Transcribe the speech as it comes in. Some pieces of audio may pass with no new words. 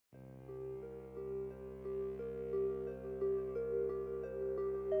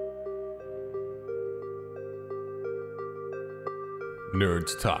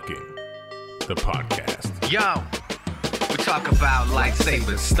Nerds Talking, the podcast. Yo, we talk about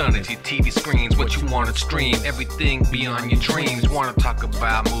lightsabers, stunning your TV screens, what you want to stream, everything beyond your dreams. Want to talk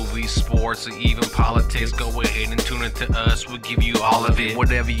about movies, sports, or even politics? Go ahead and tune into us. We'll give you all of it.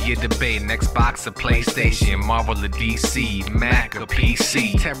 Whatever you're debating, Xbox or PlayStation, Marvel or DC, Mac or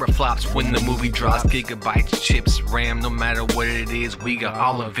PC. Teraflops when the movie drops, gigabytes, chips, RAM, no matter what it is, we got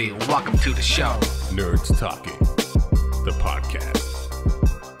all of it. Welcome to the show. Nerds Talking, the podcast.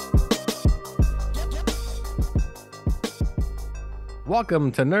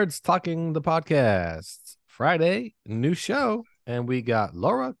 Welcome to Nerds Talking, the podcast. Friday, new show, and we got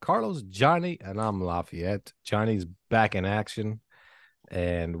Laura, Carlos, Johnny, and I'm Lafayette. Johnny's back in action,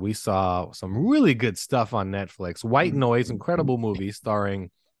 and we saw some really good stuff on Netflix. White Noise, incredible movie starring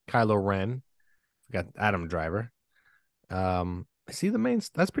Kylo Ren. We got Adam Driver. I see the main.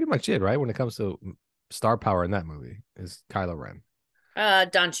 That's pretty much it, right? When it comes to star power in that movie, is Kylo Ren.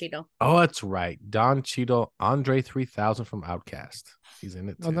 Don Cheadle. Oh, that's right. Don Cheadle, Andre 3000 from Outkast. He's in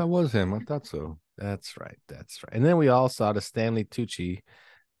it too. Oh, that was him. I thought so. That's right. That's right. And then we all saw the Stanley Tucci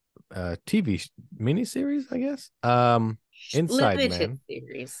TV miniseries, I guess. Inside Limited Man.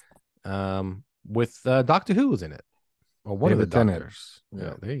 series. With Doctor Who was in it. Or one David of the Tennant. doctors.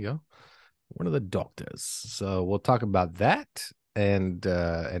 Yeah, there you go. One of the doctors. So we'll talk about that and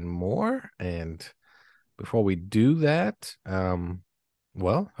more. And before we do that,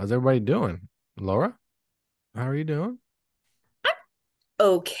 well, how's everybody doing? Laura, how are you doing?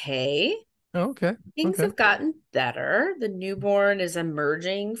 Okay. Oh, okay. Things Okay. have gotten better. The newborn is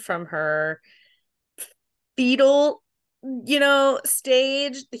emerging from her fetal,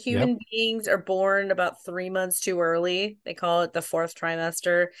 stage. The human beings are born about 3 months too early. They call it the fourth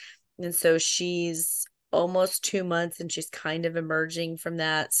trimester. And so she's almost 2 months and she's kind of emerging from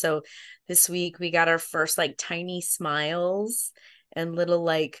that. So this week we got our first like tiny smiles and little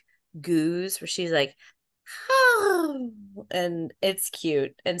like goos where she's like, oh, and it's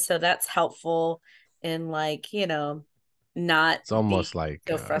cute. And so that's helpful in like, not It's almost being like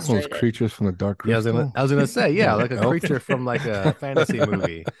so Those frustrated. creatures from the Dark yeah, Crystal. I was gonna say, yeah, like a creature from like a fantasy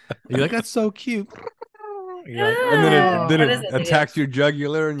movie. You're like, that's so cute. You're like, And Ah, then what it is it they do? attacks your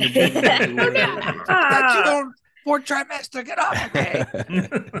jugular and your Ah, fourth trimester, get off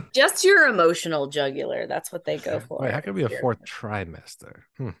me. just your emotional jugular. That's what they go for. Wait, how can it be a Your- fourth trimester?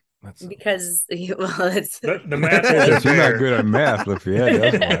 That's Because well, it's The math Yes, isn't you're fair. not good at math,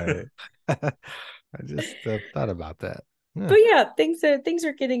 Lafayette. That's why. I just thought about that. but yeah, things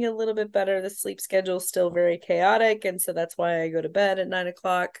are getting a little bit better. The sleep schedule's still very chaotic, and so that's why I go to bed at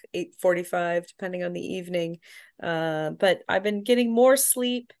 9:00, 8:45, depending on the evening. But I've been getting more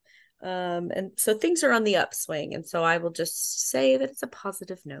sleep, and so things are on the upswing. And so I will just say that it's a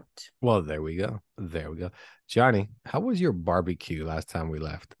positive note. Well, there we go. There we go. Johnny, how was your barbecue last time we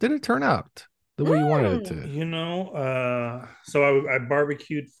left? Did it turn out the way you wanted it to? So I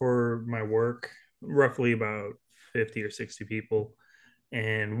barbecued for my work, roughly about 50 or 60 people,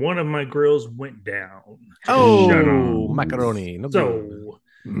 and one of my grills went down. Shut Oh, off. macaroni. No good. So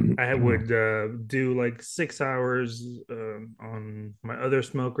I would do like 6 hours on my other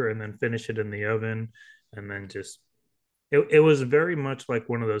smoker and then finish it in the oven, and then just it was very much like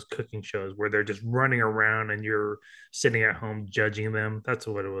one of those cooking shows where they're just running around and you're sitting at home judging them. That's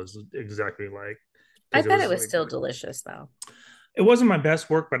what it was exactly like. I 'Cause bet it was like- still delicious, though. It wasn't my best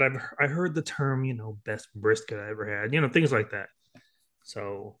work, but I heard the term, best brisket I ever had, things like that.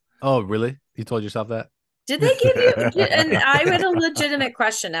 So Oh, really? You told yourself that? Did they give you? And I had a legitimate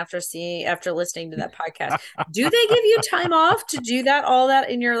question after listening to that podcast. Do they give you time off to do all that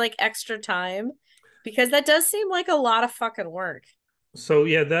in your like extra time? Because that does seem like a lot of fucking work. So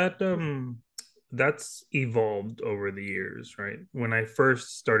yeah, that's evolved over the years, right? When I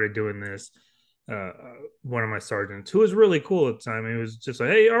first started doing this, one of my sergeants, who was really cool at the time, he was just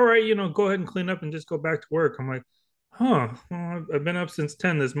like, "Hey, all right, go ahead and clean up and just go back to work." I'm like, "Huh? Well, I've been up since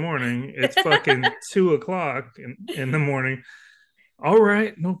 10 this morning. It's fucking 2:00 in the morning. All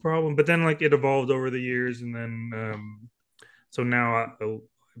right, no problem." But then like it evolved over the years, and then so now I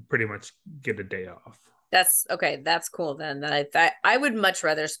pretty much get a day off. That's okay. That's cool then. I would much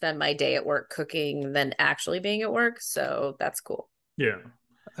rather spend my day at work cooking than actually being at work. So that's cool. Yeah.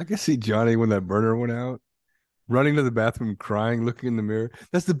 I can see Johnny when that burner went out, running to the bathroom, crying, looking in the mirror.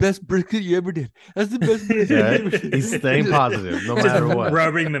 That's the best brisket you ever did. That's the best brisket you Yeah, ever did. he's staying positive no Just matter what.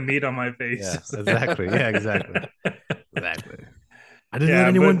 rubbing the meat on my face. Yeah, exactly. Yeah, exactly. Exactly. I didn't let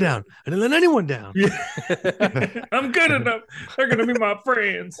anyone down. I didn't let anyone down. Yeah. I'm good enough. They're gonna be my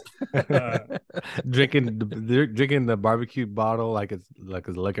friends. Drinking the barbecue bottle like it's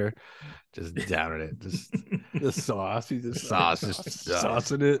liquor, just downing it. Just The sauce. He's just sauce, like, just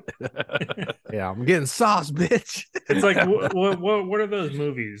saucing it. yeah, I'm getting sauce, bitch. It's like what are those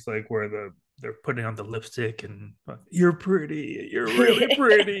movies like where they're putting on the lipstick and you're pretty, you're really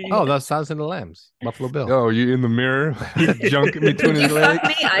pretty. Oh, that's Silence of the Lambs, Buffalo Bill. Oh, you in the mirror? He's junking between You his fuck legs.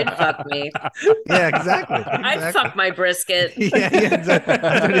 me, I'd fuck me. Yeah, exactly. I'd fuck my brisket. Yeah,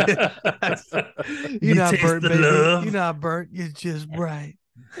 exactly. You're not taste burnt, the baby. love. You're not burnt. You're just bright.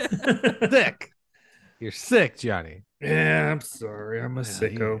 Sick. You're sick, Johnny. Yeah, I'm sorry. I'm a Yeah,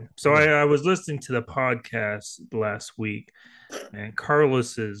 sicko. yeah. So I was listening to the podcast last week, and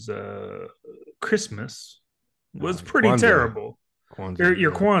Carlos's Christmas was pretty Kwanzaa. terrible. Kwanzaa,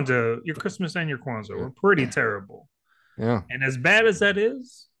 Your yeah. Kwanzaa, your Christmas and your Kwanzaa were pretty terrible. Yeah. And as bad as that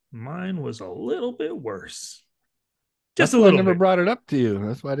is, mine was a little bit worse. That's Just a why I little never bit. brought it up to you.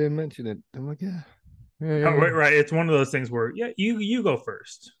 That's why I didn't mention it. I'm like, yeah. Oh, right. It's one of those things where, yeah, you go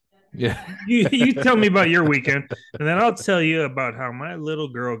first. Yeah. You tell me about your weekend, and then I'll tell you about how my little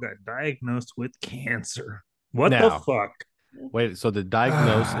girl got diagnosed with cancer. What the Now. fuck? Wait, so the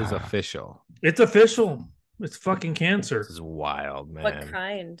diagnosis is official. It's official. It's fucking cancer. This is wild, man. What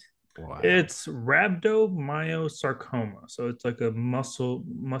kind? Wow. It's rhabdomyosarcoma. So it's like a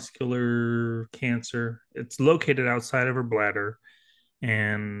muscular cancer. It's located outside of her bladder,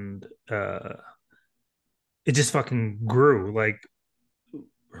 and it just fucking grew. Like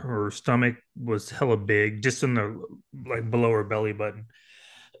her stomach was hella big, just in the like below her belly button.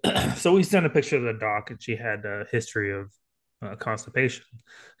 So we sent a picture of the doc, and she had a history of constipation.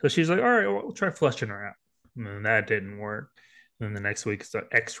 So she's like, "All right, well, we'll try flushing her out." And then that didn't work. And then the next week it's an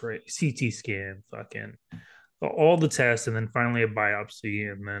X-ray, CT scan, fucking all the tests, and then finally a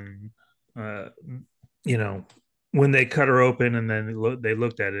biopsy. And then, when they cut her open and then they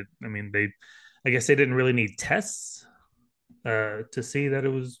looked at it. I mean, I guess they didn't really need tests to see that it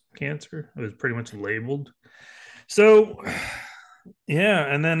was cancer. It was pretty much labeled. So, yeah.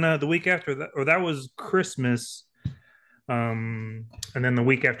 And then the week after that, or that was Christmas. And then the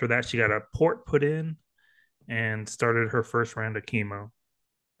week after that, she got a port put in and started her first round of chemo.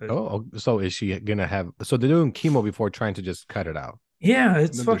 Oh, so is she gonna have? So they're doing chemo before trying to just cut it out. Yeah,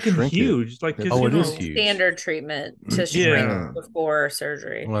 it's Then to fucking shrink it. huge. Like, 'cause, Oh, you it know, is huge. Standard treatment to Yeah. shrink before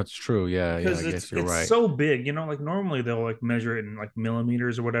surgery. Well, that's true. Yeah, yeah. I because guess you're it's right. so big. Like normally they'll like measure it in like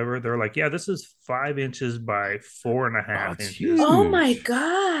millimeters or whatever. They're like, yeah, this is 5 inches by 4.5 it's inches. huge. Oh my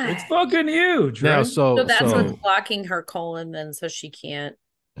god! It's fucking huge, Now, right? So that's what's blocking her colon then, so she can't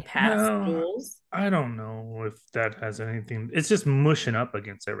pass No. stools. I don't know if that has anything. It's just mushing up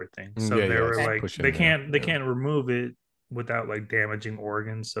against everything. So Yeah, they yeah, were it's like, pushing they there, can't yeah. remove it without like damaging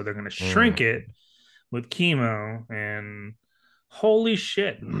organs. So they're gonna shrink it with chemo. And holy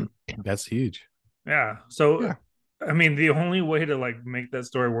shit, That's huge. yeah. So Yeah. I mean, the only way to like make that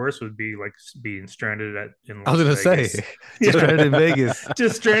story worse would be like being stranded in Las I was gonna Vegas. say, just stranded in Vegas,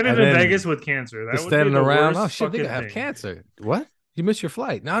 Just stranded And in then Vegas with cancer. That just would be standing the around. worst Oh shit, they fucking have thing. cancer. What? You missed your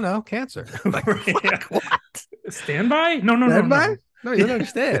flight? No, cancer. Like, Yeah. fuck, what? Standby? No. Standby? No, you don't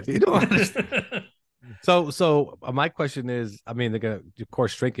understand. You don't understand. So my question is, I mean, they're gonna of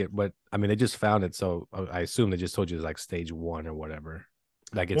course shrink it, but I mean, they just found it, so I assume they just told you it's like stage 1 or whatever.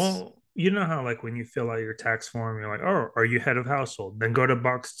 Like it's Well, you know how like when you fill out your tax form, you're like, oh, are you head of household? Then go to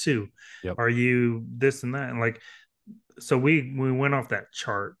box 2. Yep. Are you this and that? And like, so we went off that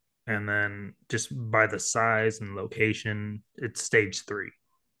chart, and then just by the size and location, it's stage 3.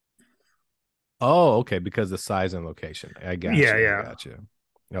 Oh, okay, because the size and location. I got Yeah, you. yeah. I got you.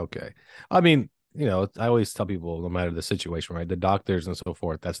 Okay. I mean, I always tell people, no matter the situation, right? The doctors and so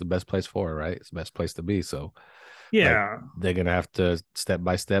forth, that's the best place for it, right? It's the best place to be. So Yeah. they're gonna have to step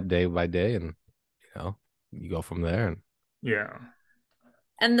by step, day by day, and you go from there. And Yeah.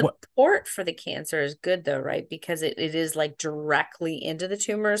 And the What- port for the cancer is good though, right? Because it is like directly into the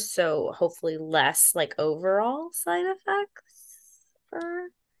tumors, so hopefully less like overall side effects for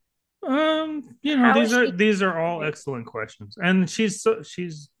How is she- These are all excellent questions. And she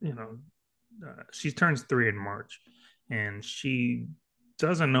turns 3 in March, and she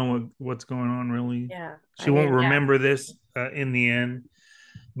doesn't know what's going on really. yeah. She won't remember this in the end,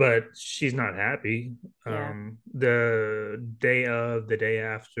 but she's not happy. Yeah. The day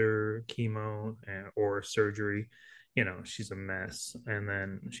after chemo or surgery, she's a mess. And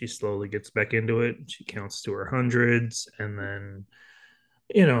then she slowly gets back into it. She counts to her hundreds, and then,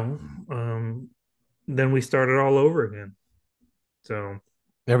 then we started all over again. So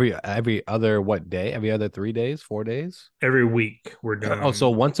Every other what day? Every other 3 days, 4 days? Every week we're doing. Oh, so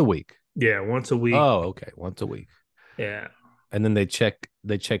once a week. Yeah, once a week. Oh, okay, once a week. Yeah. And then they check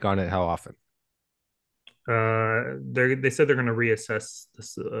on it how often? They said they're going to reassess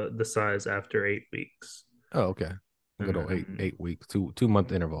the size after 8 weeks. Oh, okay. Good old eight weeks, 2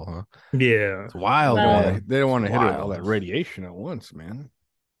 month interval, huh? Yeah. It's wild, Well, man. They don't want to hit it with all Wild. that radiation at once, man.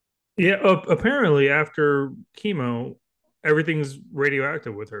 Yeah, apparently after chemo, everything's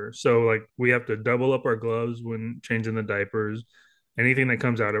radioactive with her. So like we have to double up our gloves when changing the diapers. Anything that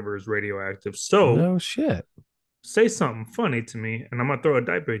comes out of her is radioactive. So No shit. say something funny to me, and I'm gonna throw a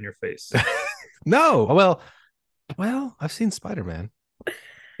diaper in your face. No. Well, I've seen Spider-Man.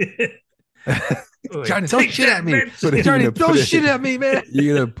 Like, Johnny, don't "Take shit that, at me. bitch." But Johnny, you're gonna don't put it- shit at me, man.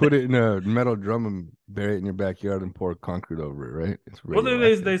 You're gonna put it in a metal drum and bury it in your backyard and pour concrete over it, right? It's Well,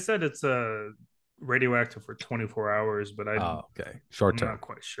 radioactive. they said it's radioactive for 24 hours, but Oh, okay. Short I'm term. not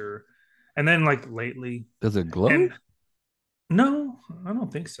quite sure. And then like lately, Does it glow? and no, I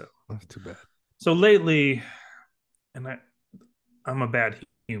don't think so. That's too bad. So lately, and I'm a bad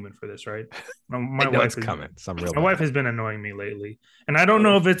human for this, right? My I know wife it's is coming. Some real. my wife has been annoying me lately, and I don't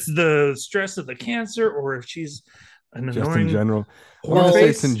know if it's the stress of the cancer or if she's an Just in annoying. general. I'm Well, gonna say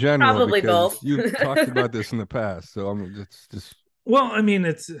it's it's in general probably because both. you've talked about this in the past. So I'm just Well, I mean,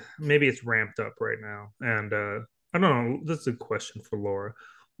 maybe it's ramped up right now, and I don't know. This is a question for Laura.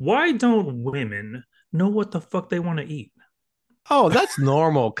 Why don't women know what the fuck they want to eat? Oh, that's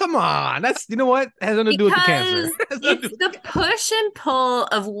normal. Come on. That's you know what? It has nothing to do with the cancer. Because It has nothing to it's do the push and pull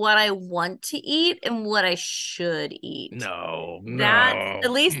of what I want to eat and what I should eat. No, That's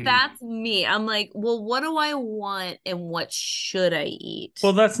at least Mm. that's me. I'm like, well, what do I want and what should I eat?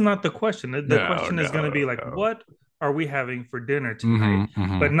 Well, that's not the question. The No, question is going to be like, no. what are we having for dinner tonight?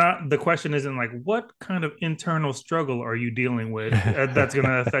 But not the question isn't like, what kind of internal struggle are you dealing with that's going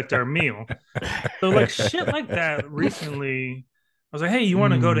to affect our meal? So like shit like that. Recently, I was like, hey, you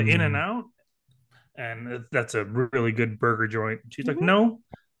want to go to In-N-Out? And that's a really good burger joint. She's like, no.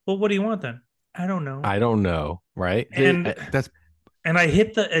 Well, what do you want then? I don't know. I don't know, right? And that's and I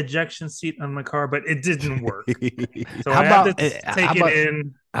hit the ejection seat on my car, but it didn't work. So How I had about- to take how about- it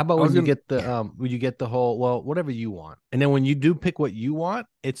in. How about I was when you gonna- get when you get the whole whatever you want, and then when you do pick what you want,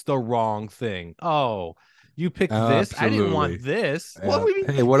 it's the wrong thing. Oh, you picked this. I didn't want Absolutely. this. What we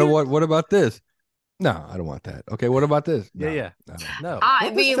Hey, what about this? No, I don't want that. Okay, what about this? No, Yeah. no. No, I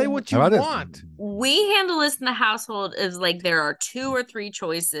just mean, say what you How about this? want. We handle this in the household as like there are 2 or 3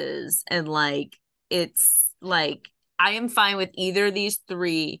 choices, and like it's like I am fine with either of these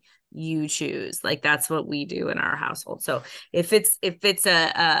 3. You choose. Like that's what we do in our household. So if it's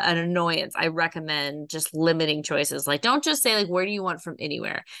an annoyance, I recommend just limiting choices. Like don't just say like where do you want from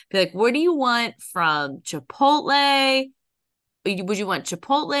anywhere. Be like where do you want from Chipotle? Would you want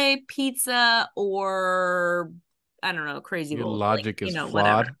Chipotle, pizza, or I don't know, crazy Your bowl? logic like, is flawed.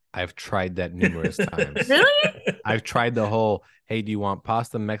 whatever. I've tried that numerous times. Really? I've tried the whole, hey, do you want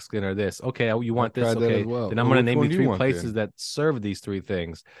pasta, Mexican, or this? Okay, you want this? tried that Okay, as well. then I'm Well, gonna which name one you do you 3 want places then? that serve these 3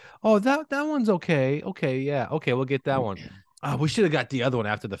 things. Oh, that one's okay. Okay, yeah, okay, we'll get that one. We should have got the other one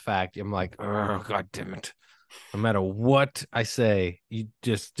after the fact. I'm like, oh, god damn it! No matter what I say, you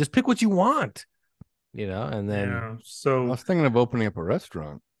just pick what you want, and then Yeah. I So was thinking of opening up a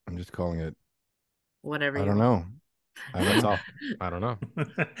restaurant. I'm just calling it. Whatever I you don't want. know. I that's don't know. all. I don't know.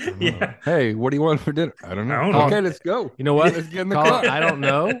 yeah. Hey, what do you want for dinner? I don't know. I don't know. Okay, let's go. You know what? Let's get in the Call car. it, I don't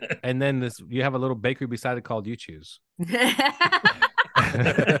know. And then you have a little bakery beside it called You Choose.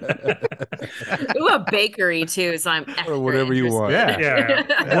 Ooh, a bakery too, so I'm extra whatever you want. interested.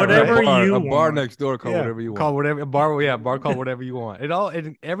 Yeah. Whatever you a bar want. next door, call whatever you Call want. whatever bar call whatever you want.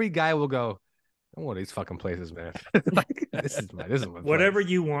 Every guy will go, I don't want these fucking places, man. Like, this is my Whatever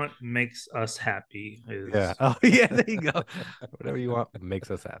place. you want makes us happy. Yeah. Oh yeah, there you go. Whatever you want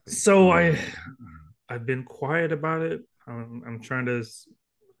makes us happy. So I've been quiet about it. I'm trying to,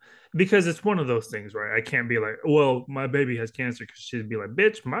 because it's one of those things, right? I can't be like, well, my baby has cancer, because she'd be like,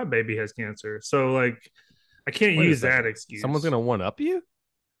 bitch, my baby has cancer. So like, I can't Wait a use that second. excuse. Someone's gonna one up you?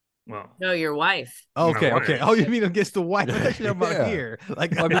 Well, No, your wife. Okay, wife. okay. Oh, you mean against the wife? I should about Yeah. here.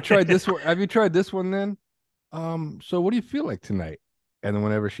 Like, Have you tried this one? Have you tried this one then? So what do you feel like tonight? And then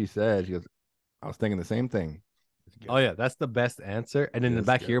whenever she says, she goes, I was thinking the same thing. Oh yeah, that's the best answer. And in the Yes,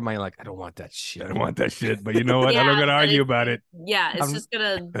 back yeah. of your mind, like, I don't want that shit. I don't want that shit. But you know what? Yeah, I'm not gonna but argue it's- about it. Yeah, it's I'm- just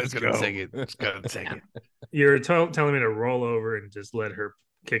gonna. Just gonna take it. Just gonna take it. you're telling me to roll over and just let her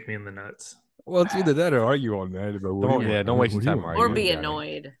kick me in the nuts. Well, it's either that or argue all night about what do you want? Don't waste your What do you time want? Or arguing. be Johnny.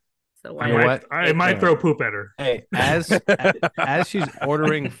 annoyed. So I You know might, what? I might throw poop at her. Hey, as she's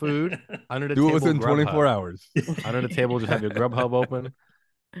ordering food under the Do table, it within 24 Grubhub. hours. Under the table, just have your Grubhub open.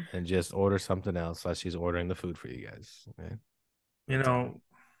 and just order something else while she's ordering the food for you guys. Okay? You know,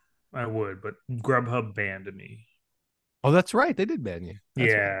 I would, but Grubhub banned me. Oh, that's right. They did ban you.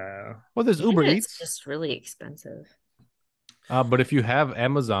 That's right. Yeah. Well, there's Uber Maybe it's Eats. just really expensive. But if you have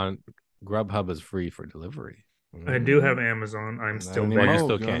Amazon, Grubhub is free for delivery. I do have Amazon. I'm Not still anymore, you banned.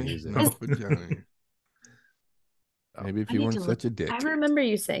 still can't Johnny. use it. No, Johnny. Maybe if I you need weren't to such a look. dick. I remember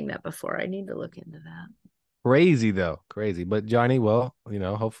you saying that before. I need to look into that. Crazy though, crazy. But Johnny, well,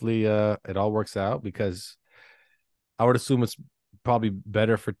 hopefully it all works out, because I would assume it's probably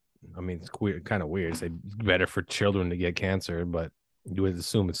better for. I mean, it's kind of weird to say better for children to get cancer, but you would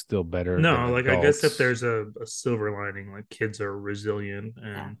assume it's still better. No, than like I guess if adults. there's a silver lining, like kids are resilient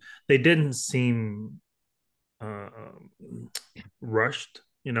and they didn't seem rushed.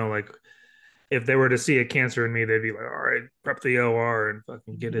 Like if they were to see a cancer in me, they'd be like, all right, prep the OR and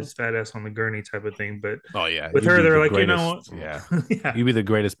fucking get his fat ass on the gurney type of thing. But Oh yeah, with you'd her, be they're the like, greatest, yeah. You'd be the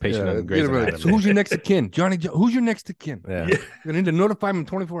greatest patient Yeah, in Grey's you'd be like, Anatomy. so who's your next of kin? Johnny, who's your next of kin? Yeah. You're going to need to notify him in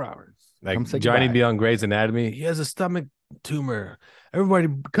 24 hours. Like Come say Johnny goodbye. be on Grey's Anatomy. He has a stomach tumor. Everybody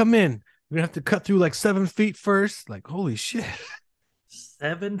come in. We're gonna have to cut through like 7 feet first. Like, holy shit.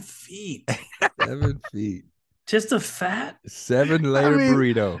 7 feet. 7 feet. Just a fat? 7-layer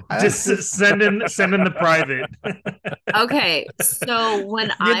burrito. Just send in the private. Okay, so when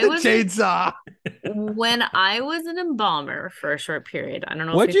Get I the was chainsaw. when I was an embalmer for a short period, I don't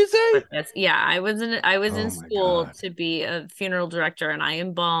know. What'd you say? Yeah, I was in Oh my school God. to be a funeral director, and I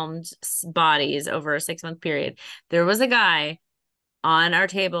embalmed bodies over a 6-month period. There was a guy on our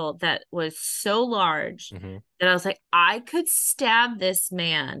table that was so large that I was like, I could stab this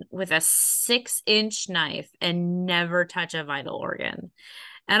man with a 6-inch knife and never touch a vital organ.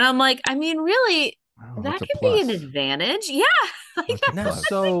 And I'm like, I mean, really, Oh, that that's a could be an plus. advantage. Yeah. Like, That's a Now, plus.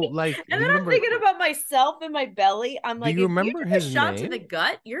 so like, and do then you I'm remember? thinking about myself and my belly. I'm Do like, you if remember you take a his shot to name? the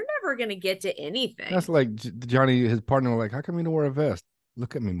gut, you're never gonna get to anything. That's like Johnny, his partner, were like, how come you don't wear a vest?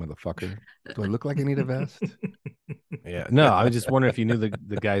 Look at me, motherfucker. Do I look like I need a vest? Yeah, no, I was just wondering if you knew the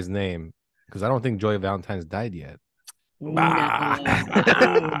guy's name, because I don't think Joy Valentine's died yet. No.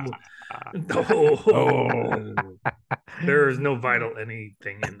 Oh. There is no vital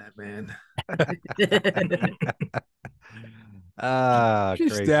anything in that man. She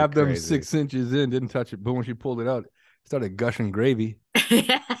Crazy, stabbed him crazy. 6 inches in, didn't touch it. But when she pulled it out, it started gushing gravy.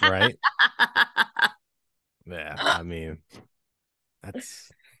 Right? Yeah, I mean,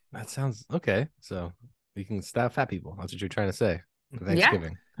 that sounds okay. So you can stab fat people. That's what you're trying to say. For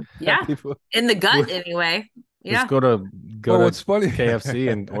Thanksgiving. Yeah. People- In the gut, anyway. Yeah. Just go to what's funny?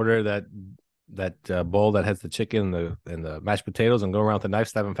 KFC and order that bowl that has the chicken and the mashed potatoes, and go around with a knife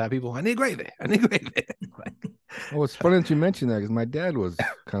stabbing fat people. I need gravy. I need gravy. Oh, it's funny that you mentioned that, because my dad was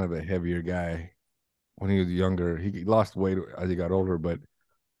kind of a heavier guy when he was younger. He lost weight as he got older, but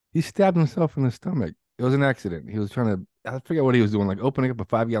he stabbed himself in the stomach. It was an accident. He was trying to, I forget what he was doing, like opening up a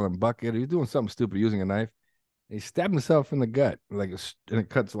 5-gallon bucket. He was doing something stupid using a knife. And he stabbed himself in the gut, and it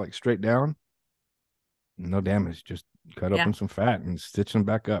cuts like straight down. No damage, just cut open some fat and stitch him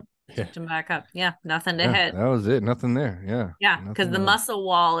back up. Stitch them back up. Yeah, nothing to hit. That was it. Nothing there. Yeah. Yeah, because the muscle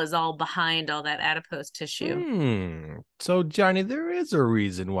wall is all behind all that adipose tissue. So, Johnny, there is a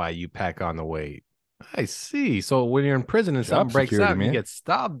reason why you pack on the weight. I see. So when you're in prison and something breaks security, out and you man. get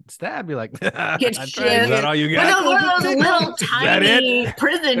stabbed, you're like, Get is that all you With got? those little that tiny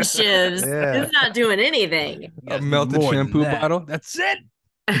prison shivs, Yeah. it's not doing anything. A melted more than shampoo that. bottle. That's it.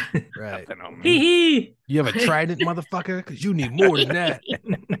 Right. Hee hee. You have a trident, motherfucker? Because you need more than that.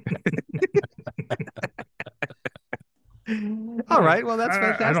 All right. Well, that's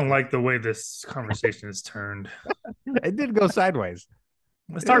fantastic. I don't like the way this conversation is turned. It did go sideways.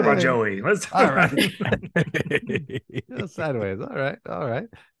 Let's talk about Joey. Let's talk All right. Go sideways. All right. All right.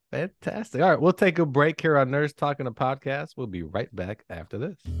 Fantastic. All right. We'll take a break here on Nerds Talking the Podcast. We'll be right back after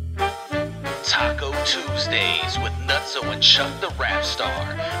this. Taco Tuesdays with Nutso and Chuck the Rap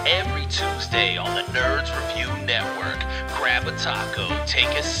Star. Every Tuesday on the Nerds Review Network. Grab a taco, take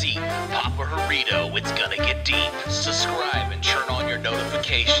a seat, pop a burrito, it's gonna get deep. Subscribe and turn on your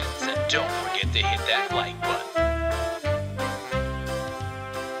notifications, and don't forget to hit that like button.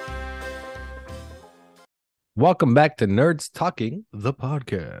 Welcome back to Nerds Talking the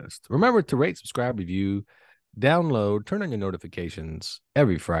Podcast. Remember to rate, subscribe, review, download, turn on your notifications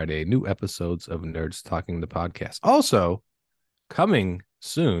every Friday. New episodes of Nerds Talking the Podcast. Also, coming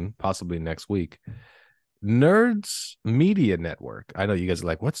soon, possibly next week, Nerds Media Network. I know you guys are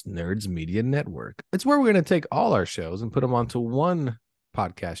like, what's Nerds Media Network? It's where we're going to take all our shows and put them onto one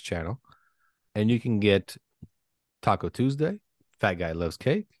podcast channel. And you can get Taco Tuesday, Fat Guy Loves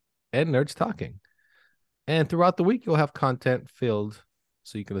Cake, and Nerds Talking. And throughout the week, you'll have content filled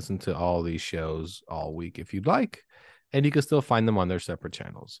So you can listen to all these shows all week if you'd like. And you can still find them on their separate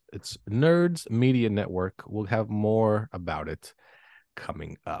channels. It's Nerds Media Network. We'll have more about it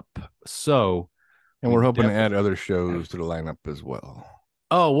coming up. So, And we're hoping to add other shows to the lineup as well.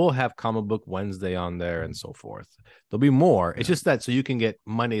 oh, we'll have Comic Book Wednesday on there and so forth. There'll be more. It's just that so you can get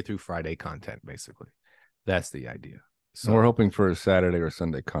Monday through Friday content, basically. That's the idea. So And we're hoping for Saturday or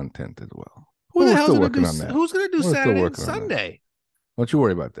Sunday content as well. who the We're hell's still gonna working do, on that. who's going to do We're still Saturday and working on that. Sunday? Don't you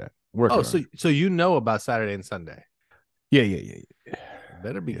worry about that. Working Oh, on it. so you know about Saturday and Sunday. Yeah.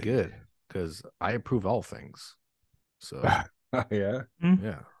 Better be good because I approve all things. So, Yeah.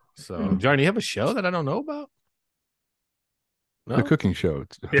 yeah. So, Johnny, you have a show that I don't know about? No? The cooking show.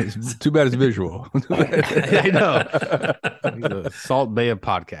 Yes. It's too bad it's visual. I know. He's a Salt Bay of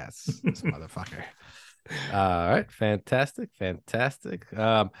podcasts, this motherfucker. All right. Fantastic.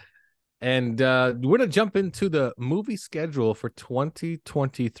 And we're going to jump into the movie schedule for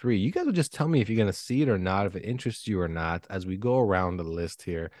 2023. You guys will just tell me if you're going to see it or not, if it interests you or not, as we go around the list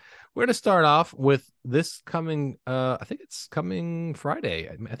here. We're going to start off with this coming, I think it's coming Friday.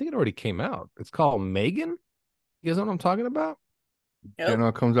 I think it already came out. It's called Megan. You guys know what I'm talking about? Yeah, no,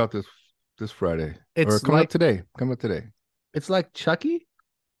 it comes out this Friday. It's or it comes out today. It's like Chucky.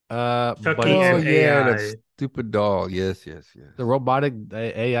 Chucky but and it's AI. that stupid doll. Yes. the robotic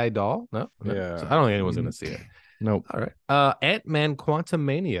AI doll. No. Yeah. So I don't think anyone's going to see it. Nope. All right. Ant-Man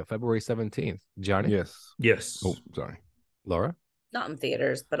Quantumania, February 17th. Johnny? Yes. Oh, sorry. Laura? Not in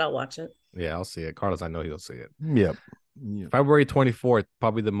theaters, but I'll watch it. Yeah, I'll see it. Carlos, I know he'll see it. Yep. February 24th,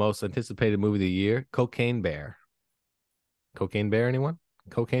 probably the most anticipated movie of the year, Cocaine Bear. Cocaine Bear, anyone?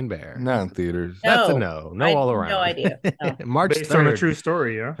 Cocaine Bear. Not in theaters. That's a No. no. I All have around. no idea. No. March Based on a 3rd. true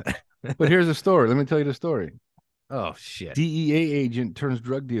story, yeah. But here's the story. Let me tell you the story. Oh, shit. DEA agent turns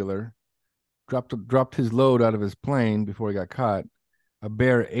drug dealer, dropped his load out of his plane before he got caught. A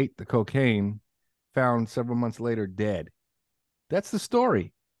bear ate the cocaine, found several months later dead. That's the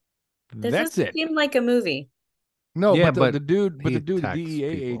story. This That's doesn't it. seem like a movie. No, Yeah, but the but dude, he the attacks DEA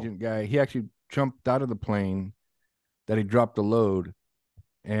people. agent guy, he actually jumped out of the plane that he dropped the load,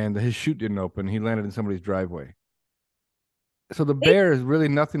 and his chute didn't open. He landed in somebody's driveway. So the bear has really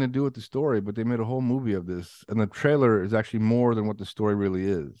nothing to do with the story, but they made a whole movie of this, and the trailer is actually more than what the story really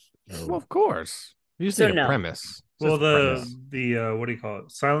is. So, Well, of course. You just So need a no. premise. It's Well, just a premise. the what do you call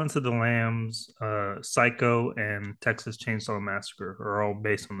it? Silence of the Lambs, Psycho, and Texas Chainsaw Massacre are all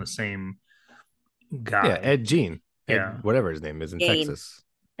based on the same guy. Yeah, Ed Gein. Yeah. Whatever his name is in Gain. Texas.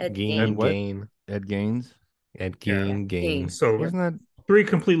 Ed Gein, Ed what? Gain. Ed Gaines, Ed Gein, Gain. So wasn't that three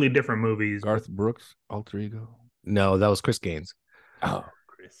completely different movies. Garth Brooks' alter ego? No, that was Chris Gaines. Oh,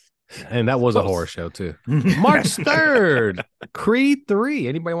 Chris. And that was a Close. horror show too. March 3rd, Creed 3.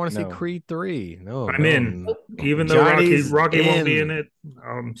 Anybody want to see No. Creed 3? No. I'm no. in. Even though Johnny's Rocky won't be in. in it,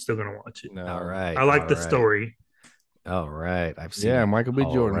 I'm still gonna watch it. No. All right. I like all the right. story. All right. I've seen Yeah, it. Michael B.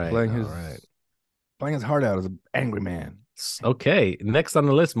 All Jordan right, playing all his right. playing his heart out as an angry man. Okay. Next on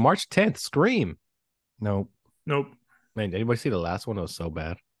the list, March 10th, Scream. No, Nope. Man, anybody see the last one? It was so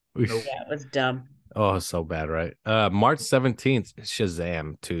bad. Nope. Yeah, it was dumb. Oh, so bad, right? March 17th,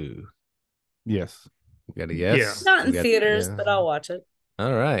 Shazam 2. yes, You got a yes? Not in You got- theaters, yeah. but I'll watch it.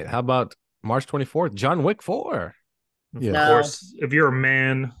 All right. How about March 24th, John Wick 4? Of Yeah. No. course, if you're a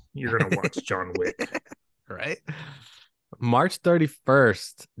man, you're gonna watch John Wick. Right? March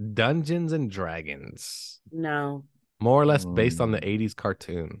 31st, Dungeons and Dragons. No. More or less based on the 80s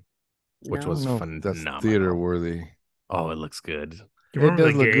cartoon, which No. was I don't know if phenomenal. that's theater worthy. Oh, it looks good. You It remember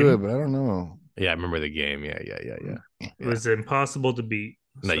does the look game? good, but I don't know. Yeah, I remember the game. Yeah. It was impossible to beat.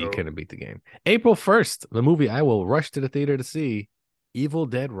 No, you so- couldn't beat the game. April 1st, the movie I will rush to the theater to see, Evil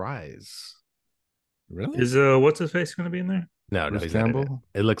Dead Rise. Really? Is what's his face gonna be in there? No, Bruce he's not in it. Campbell?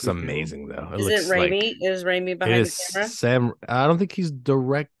 It looks Bruce Campbell? amazing, though. Is looks it Raimi? Is Raimi It behind the is camera? Sam. I don't think he's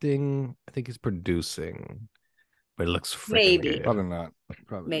directing. I think he's producing, but it looks freaking Maybe. good. Probably not.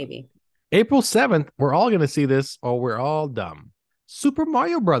 Probably Maybe. April 7th, we're all gonna see this, or we're all dumb. Super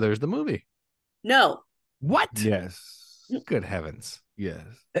Mario Brothers, the movie. No. What? not. Yes, Good heavens! yes.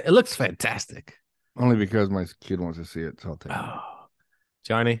 It looks fantastic. Only because my kid wants to see it, so I'll take it. Oh,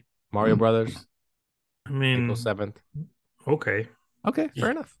 Johnny, Mario Brothers, I mean, April 7th. okay. Okay,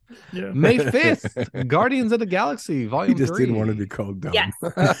 fair enough. Yeah. May 5th, Guardians of the Galaxy, Volume 3. called dumb. Yes.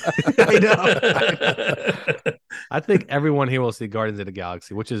 I know. I think everyone here will see Guardians of the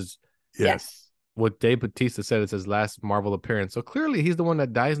Galaxy, which is Yes. what Dave Bautista said it's his last Marvel appearance. So clearly he's the one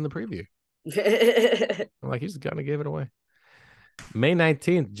that dies in the preview. I'm like, he's gonna give it away. May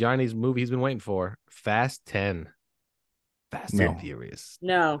 19th, Johnny's movie he's been waiting for, Fast 10. Fast No. and Furious.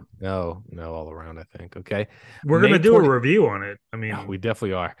 No. No, all around, I think. Okay. We're May gonna do 20 a review on it. I mean, Oh, we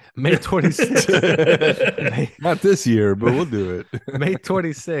definitely are. May 26th. Not this year, but we'll do it. May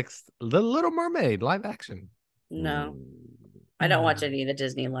 26th. The Little Mermaid live action. No. Mm. I don't watch any of the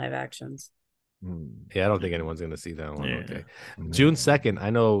Disney live actions. Yeah, I don't think anyone's going to see that one. Yeah. Okay. June 2nd.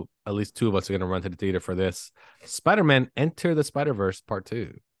 I know at least two of us are going to run to the theater for this. Spider-Man Enter the Spider-Verse Part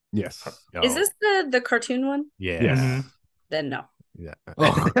 2. Yes. Is this the cartoon one? Yeah. Yes. Mhm. Then no. Yeah.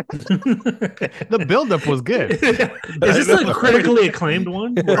 Oh, The buildup was good. Is this a critically acclaimed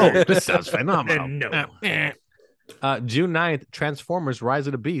one? Oh, this sounds phenomenal. Then no. June 9th, Transformers Rise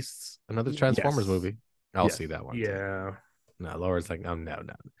of the Beasts. Another Transformers Yes. movie. I'll Yes. see that one. too. Yeah. No, Laura's like, oh, no.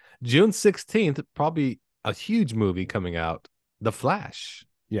 June 16th, probably a huge movie coming out. The Flash.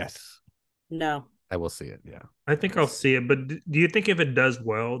 yes. No. I will see it. Yeah. I think I'll see it, but do you think if it does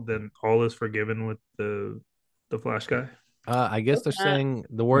well, then all is forgiven with the Flash guy? I guess they're Uh, saying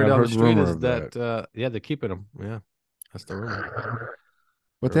the word I've on the heard street rumor is of that, yeah, they're keeping him. Yeah. That's the rumor.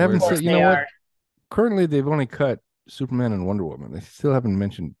 But they haven't Of course said, you know what? Currently, they've only cut Superman and Wonder Woman. They still haven't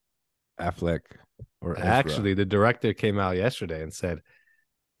mentioned Affleck or Ezra. Actually, the director came out yesterday and said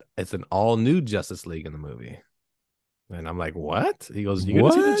it's an all new Justice League in the movie. And I'm like, what? He goes, you're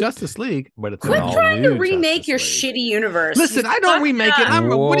going to see the What? Justice League, but it's Quit an all trying to new remake Justice your League. shitty universe. Listen, You I don't fucked remake it. up.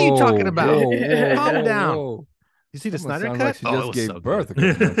 What are you talking about? Whoa, Calm down. whoa. You see the Someone Snyder sounds cut? like she Oh, it just was gave so birth a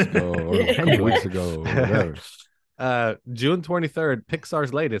good. couple months ago or a couple Anyway. weeks ago or whatever. June 23rd,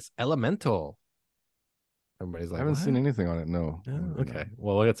 Pixar's latest, Elemental. Everybody's I like, haven't what? seen anything on it. No. Oh, okay.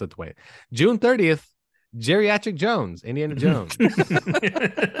 Well, let's wait. June 30th, Geriatric Jones, Indiana Jones.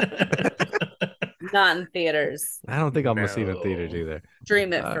 Not in theaters. I don't think I'm gonna see it in No. theaters either.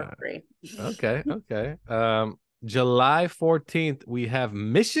 Stream it for free. Okay. July 14th, we have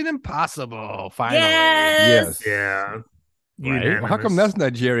Mission Impossible. Finally. Yes. Yeah. Right? Unanimous. Well, how come that's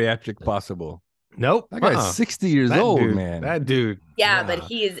not geriatric possible? Nope. That guy's 60 years old, dude, man. That dude. Yeah, but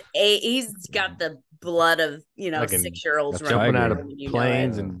he's got the blood of Like an- 6-year-olds a jumping out of tiger. You know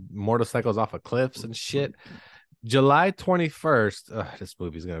planes it. and motorcycles off of cliffs and shit. July 21st. This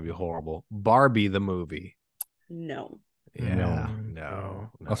movie's gonna be horrible. Barbie the movie. No. Yeah. No.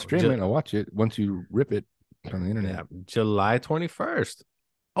 No. I'll stream it. I'll watch it once you rip it on the internet. Yeah. July 21st.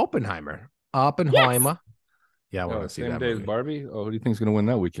 Oppenheimer. Yeah, I want to see same that day as movie. Barbie. Oh, who do you think's gonna win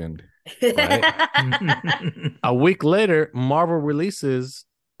that weekend? A week later, Marvel releases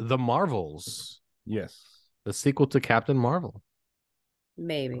The Marvels, Yes. the sequel to Captain Marvel.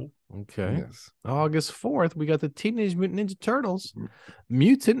 Maybe. Okay. Yes. August 4th, we got the Teenage Mutant Ninja Turtles,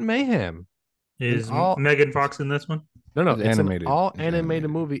 Mutant Mayhem. Is all- Megan Fox in this one? No, It's it's animated. an all It's animated animated.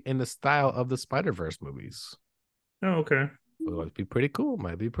 movie in the style of the Spider-Verse movies. Oh, okay. It might be pretty cool.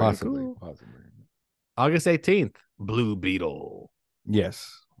 Might be pretty cool. Possibly. August 18th, Blue Beetle. Yes.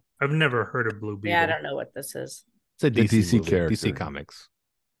 I've never heard of Blue Beetle. Yeah, I don't know what this is. It's a The DC, DC movie, character. DC Comics.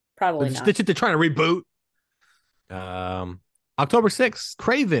 Probably They're, not. they're trying to reboot. October 6th,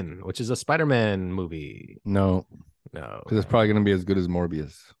 Craven, which is a Spider-Man movie. No, No. because it's probably gonna be as good as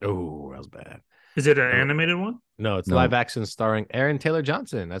Morbius. Oh, that was bad. Is it an animated one? No, it's No. live action starring Aaron Taylor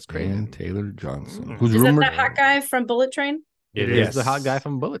Johnson. That's Craven. And Taylor Johnson, Mm. who's Is that rumored the hot guy from Bullet Train? It It is the is. hot guy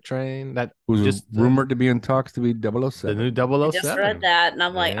from Bullet Train. That who's just rumored to be in talks to be the 007. new I just 007. read that and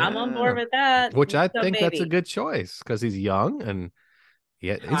I'm like, I'm on board Yeah. with that. Which I So think that's a maybe. good choice because he's young and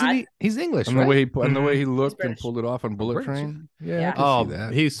isn't Hot. he? He's English, And right? the way and the way he looked and British. pulled it off on Bullet British. Train. Yeah, Yeah. I can Oh, see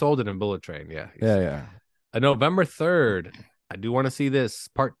that. he sold it in Bullet Train. Yeah. Yeah. November 3rd. I do want to see this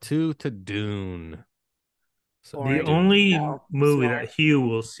part 2 to Dune. So Boring. The only No, movie sorry. that Hugh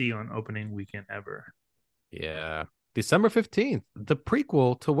will see on opening weekend ever. yeah. December 15th, the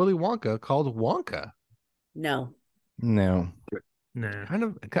prequel to Willy Wonka called Wonka. No. No. Nah.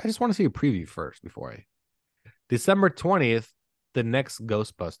 I just want to see a preview first before I. December 20th, the next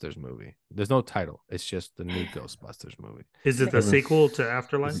Ghostbusters movie. There's no title. It's just the new Ghostbusters movie. Is it the Maybe. sequel to The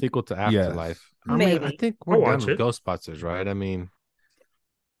Afterlife? sequel to Yes. Afterlife. I mean, I Maybe. think we're I'll done watch with it. Ghostbusters, right? I mean,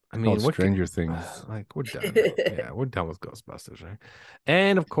 Called what Stranger Things. like we're done. Yeah, we're done with Ghostbusters, right?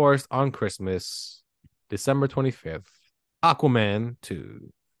 And of course, on Christmas, December 25th, Aquaman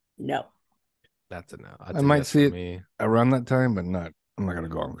 2. No. That's a no. I might see it. Me. Around that time, but not. I'm not gonna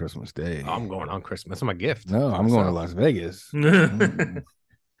go on Christmas Day. I'm going on Christmas. That's my gift. No, I'm going to Las Vegas. Mm.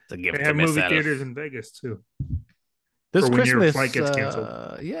 It's a gift They to have movie myself. theaters in Vegas too. This for when your Christmas, flight gets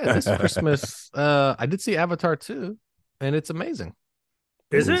canceled. Yeah, this Christmas, I did see Avatar 2, and it's amazing.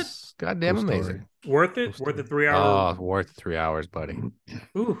 Is it It's goddamn Cool story. amazing. worth it? Cool Worth the story. 3 Oh, hour? it's worth 3 hours, buddy.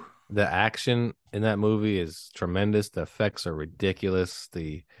 Ooh. The action in that movie is tremendous. The effects are ridiculous.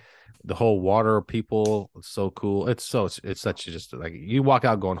 The whole water people, it's so cool. It's such just like you walk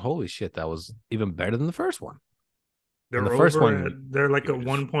out going, holy shit, that was even better than the first one. And the first one, they're like at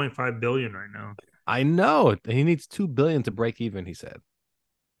 1.5 billion right now. I know he needs 2 billion to break even. He said.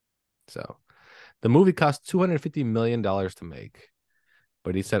 So, the movie cost $250 million to make,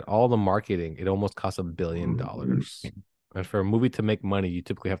 but he said all the marketing it almost cost $1 billion. And for a movie to make money, you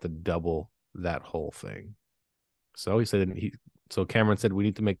typically have to double that whole thing. So he said So Cameron said we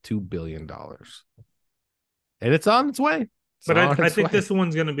need to make $2 billion, and it's on its way. But I think this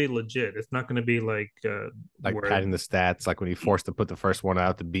one's going to be legit. It's not going to be like padding the stats, like when he forced to put the first one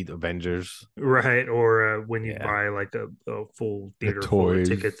out to beat Avengers, right? Or when you buy like a full theater full of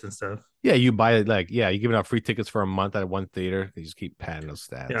tickets and stuff. Yeah, you buy it you're giving out free tickets for a month at one theater. You just keep padding those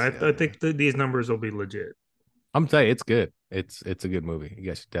stats. Yeah, I think these numbers will be legit. I'm telling you, it's good. It's a good movie. You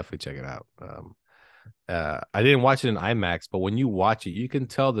guys should definitely check it out. I didn't watch it in IMAX, but when you watch it, you can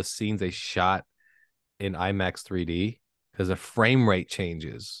tell the scenes they shot in IMAX 3D because the frame rate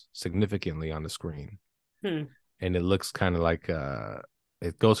changes significantly on the screen. And it looks kind of like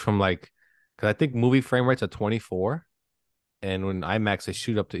it goes from because I think movie frame rates are 24, and when IMAX they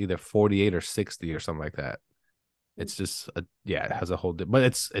shoot up to either 48 or 60 or something like that. It's just it has a whole but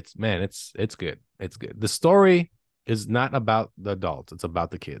it's good. It's good. The story is not about the adults, it's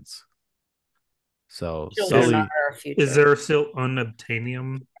about the kids. So Sully, is there still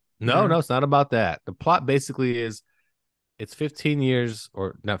unobtainium? No, it's not about that. The plot basically is it's 15 years,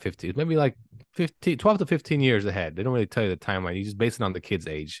 or not 15, maybe like 12 to 15 years ahead. They don't really tell you the timeline. You just base it on the kid's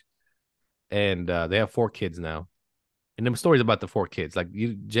age. And they have 4 kids now. And the story's about the 4 kids. Like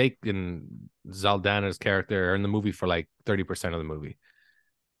Jake and Zaldana's character are in the movie for like 30% of the movie.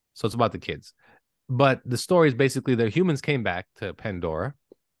 So it's about the kids. But the story is basically the humans came back to Pandora,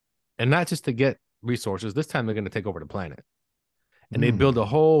 and not just to get resources. This time they're going to take over the planet. And they build a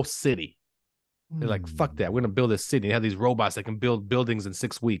whole city. They're like, fuck that. We're going to build a city. They have these robots that can build buildings in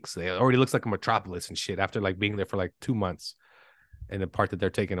 6 weeks. It already looks like a metropolis and shit after like being there for like 2 months in the part that they're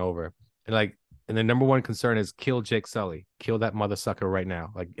taking over. And the number one concern is kill Jake Sully. Kill that mother sucker right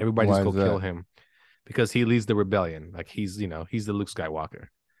now. Like everybody just go kill him because he leads the rebellion. Like he's the Luke Skywalker.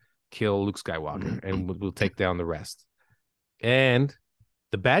 Kill Luke Skywalker and we'll take down the rest. And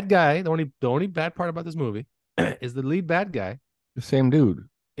the bad guy, the only bad part about this movie is the lead bad guy. The same dude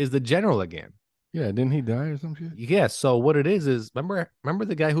is the general again. Yeah, didn't he die or some shit? Yeah. So what it is remember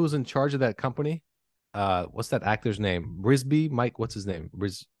the guy who was in charge of that company? What's that actor's name? Risby, Mike. What's his name?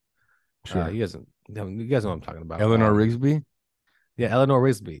 Sure. You guys know what I'm talking about. Eleanor Rigsby. Yeah, Eleanor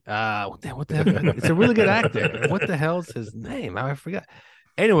Rigsby. What the hell? It's a really good actor. What the hell's his name? I forgot.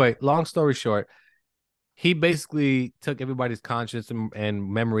 Anyway, long story short, he basically took everybody's conscience and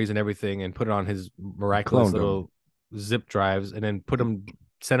memories and everything and put it on his miraculous little zip drives and then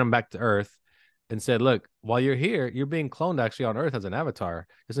sent them back to Earth and said, look, while you're here, you're being cloned actually on Earth as an avatar.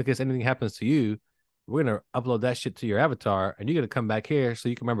 Just in case anything happens to you, we're going to upload that shit to your avatar and you're going to come back here so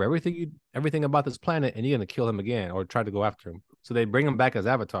you can remember everything about this planet and you're going to kill him again or try to go after him. So they bring him back as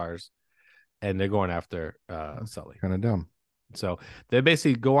avatars and they're going after Sully. Kind of dumb. So they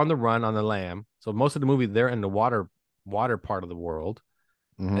basically go on the run on the lam. So most of the movie, they're in the water part of the world.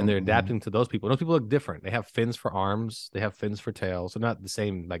 And they're adapting to those people. Those people look different. They have fins for arms. They have fins for tails. So not the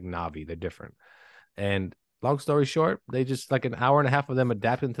same like Na'vi. They're different. And long story short, they just like an hour and a half of them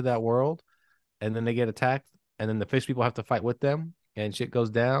adapting to that world. And then they get attacked. And then the fish people have to fight with them. And shit goes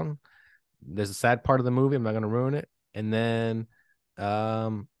down. There's a sad part of the movie. I'm not going to ruin it. And then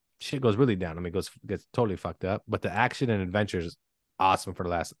shit goes really down. I mean, gets totally fucked up. But the action and adventure is awesome for the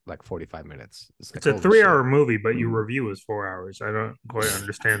last like 45 minutes. It's a 3-hour movie, but your review is 4 hours. I don't quite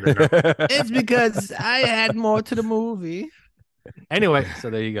understand that. It's because I had more to the movie. Anyway, so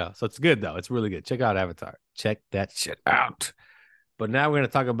there you go. So it's good though. It's really good. Check out Avatar. Check that shit out. But now we're going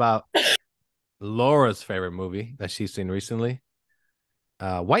to talk about Laura's favorite movie that she's seen recently.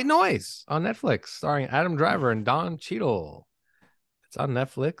 White Noise on Netflix, starring Adam Driver and Don Cheadle. It's on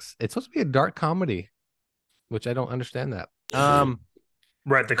Netflix. It's supposed to be a dark comedy, which I don't understand that.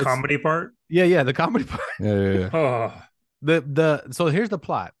 Right, the comedy part? Yeah, the comedy part. Yeah. Oh. So here's the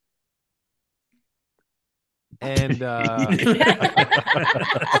plot. And I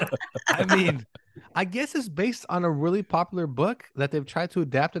mean, I guess it's based on a really popular book that they've tried to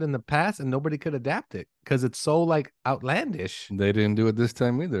adapt it in the past and nobody could adapt it because it's so like outlandish. They didn't do it this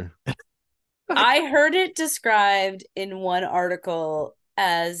time either. I heard it described in one article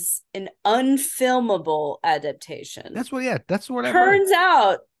as an unfilmable adaptation. That's what I turns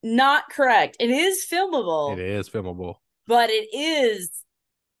out not correct. It is filmable. It is filmable. But it is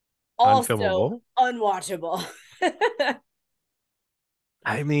also unfilmable. Unwatchable.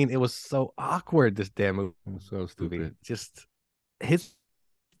 I mean, it was so awkward. This damn movie. So stupid. Just his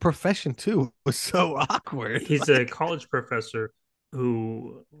profession too was so awkward. He's a college professor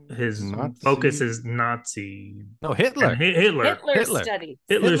who his Nazi? focus is Nazi. No, Hitler. And Hitler. Hitler. studies.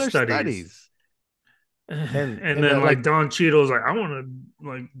 Hitler studies. And then like Don Cheadle's like, I want to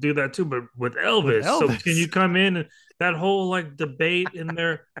like do that too, but with Elvis. So can you come in and that whole like debate in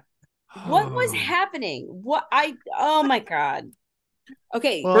there? What was happening? Oh my God.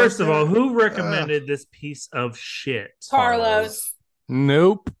 Okay. Well, First of all, who recommended this piece of shit? Carlos.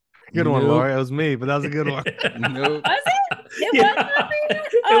 Nope. Good one, Nope. Laura. It was me, but that was a good one. Nope. Was it? It Yeah. was me?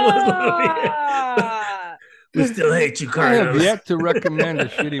 It was Ah. We still hate you, I have Carlos. yet to recommend a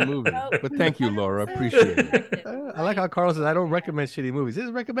shitty movie, Nope. but thank you, Laura. Appreciate it. I like how Carlos says I don't recommend shitty movies. He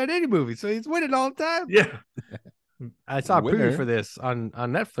doesn't recommend any movies, so he's winning all the time. Yeah. I saw a Winner. preview for this on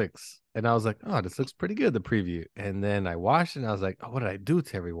Netflix, and I was like, "Oh, this looks pretty good." The preview, and then I watched it, and I was like, "Oh, what did I do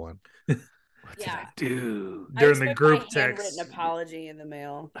to everyone? What did I do?" During the I expect group my text. handwritten apology in the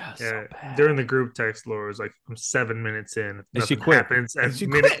mail. Oh, Yeah, so bad. during the group text, Laura was like, "I'm 7 minutes in. If And she nothing quit. happens at And she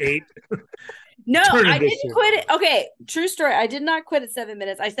minute quit. 8." No, Turn I this didn't shit quit off. it. Okay, true story. I did not quit at 7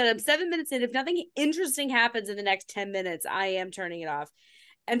 minutes. I said I'm 7 minutes in. If nothing interesting happens in the next 10 minutes, I am turning it off.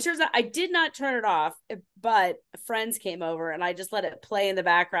 And turns out I did not turn it off, but friends came over and I just let it play in the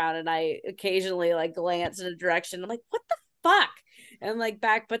background. And I occasionally like glance in a direction. I'm like, what the fuck? And like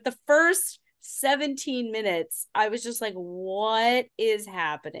back, but the first 17 minutes, I was just like, what is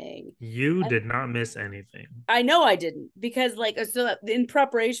happening? You did not miss anything. I know I didn't, because like, so in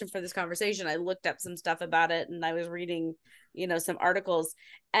preparation for this conversation, I looked up some stuff about it and I was reading, some articles,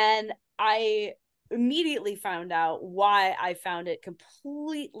 and I immediately found out why I found it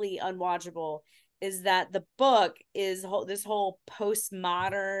completely unwatchable is that the book is this whole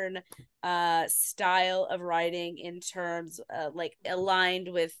postmodern style of writing in terms like aligned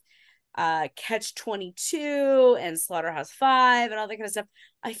with Catch 22 and Slaughterhouse-5 and all that kind of stuff.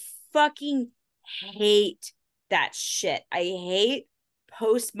 I fucking hate that shit. I hate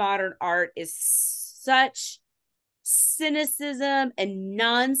postmodern art. Is such cynicism and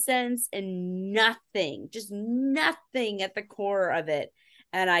nonsense and nothing, just nothing at the core of it,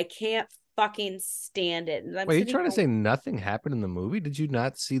 and I can't fucking stand it. And Wait, are you trying to say nothing happened in the movie? Did you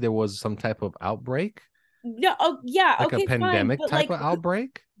not see there was some type of outbreak? No, oh yeah, Like okay, a pandemic fine, type like, of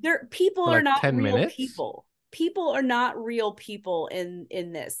outbreak? People For are like not 10 real minutes? people. People are not real people in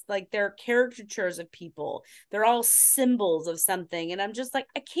this. Like, they're caricatures of people. They're all symbols of something, and I'm just like,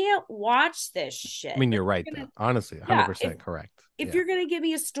 I can't watch this shit. I mean, If you're right, though. Honestly, 100% correct. If you're gonna give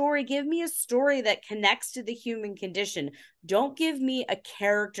me a story, give me a story that connects to the human condition. Don't give me a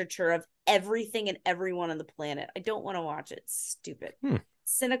caricature of everything and everyone on the planet. I don't want to watch it. It's stupid.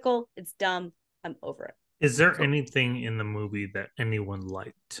 Cynical. It's dumb. I'm over it. Is there anything in the movie that anyone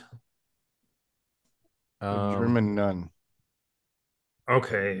liked? The German nun.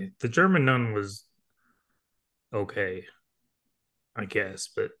 Okay, the German nun was okay, I guess,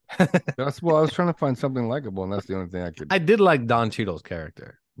 but That's well, I was trying to find something likable, and that's the only thing I could. I did like Don Cheadle's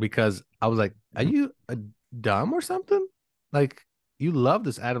character because I was like, are you dumb or something? Like, you love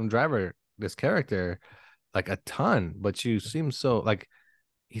this Adam Driver, this character, like a ton, but you seem so like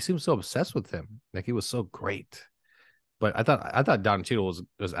he seems so obsessed with him. Like, he was so great. But I thought Don Cheadle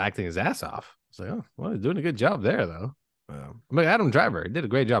was acting his ass off. It's like, oh, well, he's doing a good job there, though. I mean, Adam Driver did a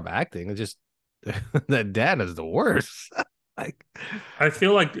great job acting. It's just that dad is the worst. Like, I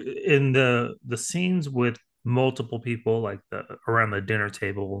feel like in the scenes with multiple people, like around the dinner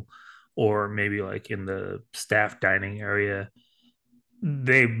table, or maybe like in the staff dining area,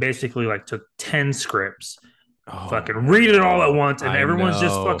 they basically like took 10 scripts, fucking read it all at once, and everyone's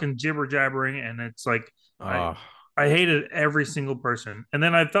just fucking jibber jabbering, and it's like I hated every single person, and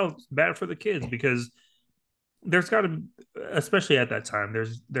then I felt bad for the kids because there's got to, especially at that time,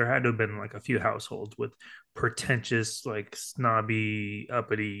 there had to have been like a few households with pretentious, like snobby,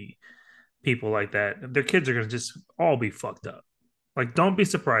 uppity people like that. Their kids are gonna just all be fucked up. Like, don't be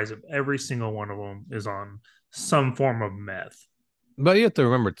surprised if every single one of them is on some form of meth. But you have to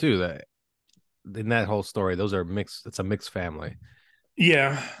remember too that in that whole story, those are mixed. It's a mixed family.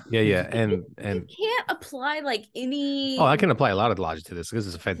 Yeah, and you can't apply like any. I can apply a lot of logic to this. This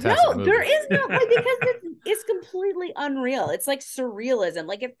is a fantastic. No, movie. there is no, like, because it's completely unreal. It's like surrealism.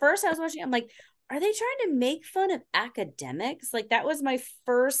 Like, at first I was watching, I'm like, are they trying to make fun of academics? Like, that was my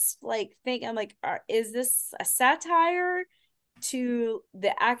first like thing. I'm like, is this a satire to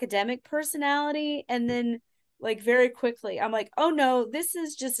the academic personality? And then like very quickly, I'm like, oh no, this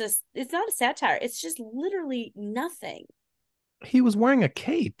is just it's not a satire. It's just literally nothing. He was wearing a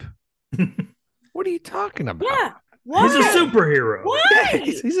cape. What are you talking about? Yeah. He's a superhero. What?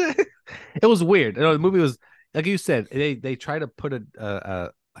 It was weird. The movie was like you said. They try to put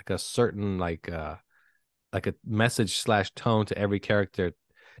a like a certain like a message / tone to every character.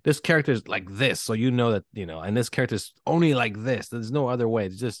 This character is like this, so you know that and this character is only like this. There's no other way.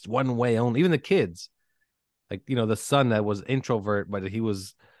 It's just one way only. Even the kids, like the son that was introvert, but he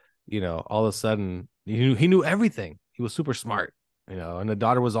was, all of a sudden he knew everything. He was super smart, and the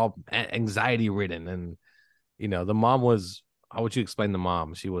daughter was all anxiety ridden, and the mom was. How would you explain the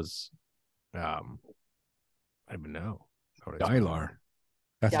mom? She was, I don't even know. Dylar.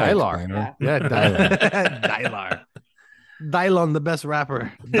 That's Dylar. Yeah, Dylar. Dylon, the best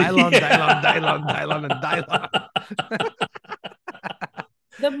rapper. Dylon, and Dylon.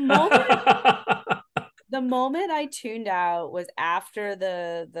 The moment I tuned out was after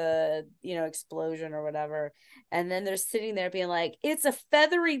the explosion or whatever, and then they're sitting there being like, "It's a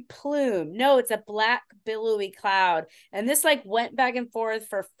feathery plume. No, it's a black billowy cloud." And this like went back and forth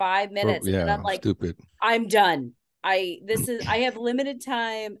for 5 minutes, and I'm like, stupid. I'm done. I have limited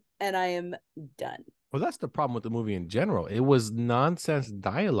time, and I am done. Well, that's the problem with the movie in general. It was nonsense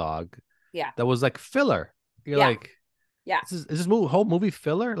dialogue. Yeah. That was like filler. You're like, yeah. Is this whole movie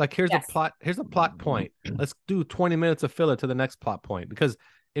filler? Like, here's the plot. Here's a plot point. Let's do 20 minutes of filler to the next plot point. Because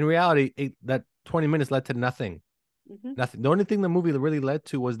in reality, that 20 minutes led to nothing. Mm-hmm. Nothing. The only thing the movie really led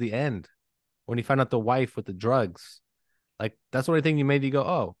to was the end, when he found out the wife with the drugs. Like, that's the only thing you made you go,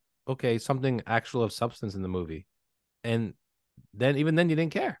 oh, okay, something actual of substance in the movie. And then even then you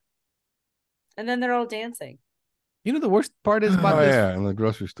didn't care. And then they're all dancing. The worst part is about this. Yeah, in the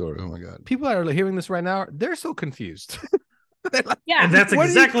grocery store. Oh my God. People that are hearing this right now, they're so confused. Like, yeah. And that's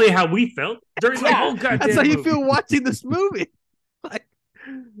exactly how we felt during the whole goddamn That's how you movie. feel watching this movie. Like,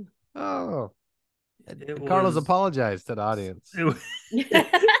 oh. Carlos apologized to the audience. It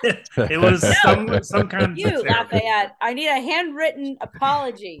was some kind of Lafayette. I need a handwritten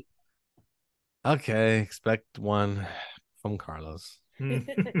apology. Okay, expect one from Carlos.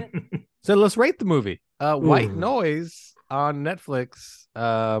 So let's rate the movie. White Noise on Netflix,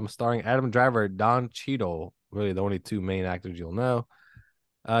 starring Adam Driver, Don Cheadle. Really, the only two main actors you'll know.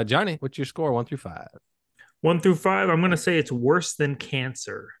 Johnny, what's your score? 1 through 5. 1 through 5. I'm gonna say it's worse than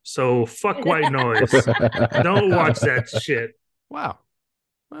Cancer. So fuck White Noise. Don't watch that shit. Wow.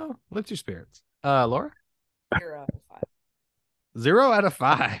 Well, lift your spirits. Laura? 0 out of 5. 0 out of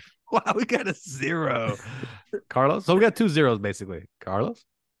 5. Wow, we got a 0. Carlos? So we got 2 zeros, basically. Carlos?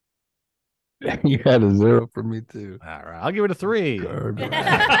 You had a 0 for me, too. All right. I'll give it a 3.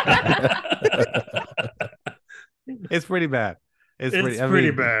 It's pretty bad. It's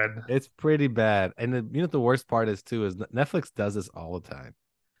pretty bad. It's pretty bad. And the worst part is, too, is Netflix does this all the time.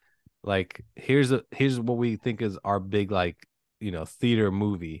 Like, here's what we think is our big, like, theater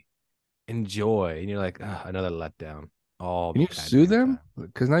movie. Enjoy. And you're like, another letdown. Can you sue them?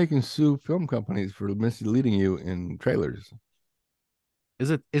 Because now you can sue film companies for misleading you in trailers. Is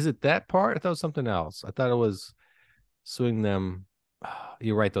it that part? I thought it was something else. I thought it was suing them.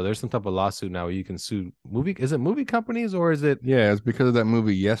 You're right, though. There's some type of lawsuit now where you can sue movie. Is it movie companies or is it? Yeah, it's because of that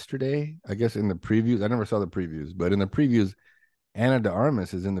movie Yesterday. I guess in the previews. I never saw the previews, but in the previews, Anna de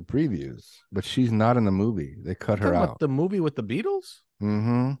Armas is in the previews, but she's not in the movie. They cut her out. The movie with the Beatles?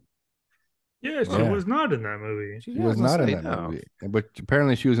 Mm-hmm. Yeah, she was not in that movie. She was not in that movie. But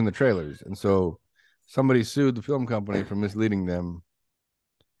apparently she was in the trailers. And so somebody sued the film company for misleading them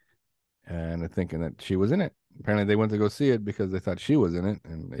and thinking that she was in it. Apparently they went to go see it because they thought she was in it.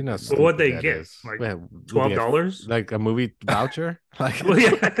 And so what'd they get? Like $12? Like a movie voucher? Like, well,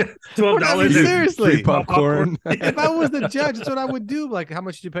 yeah, $12. Seriously. Free popcorn. If I was the judge, that's what I would do. Like, how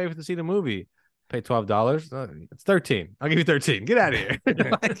much did you pay to see the movie? Pay $12. It's 13. I'll give you 13. Get out of here.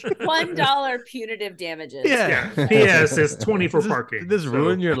 $1 punitive damages. Yeah. P.S. is 20 for parking. Did this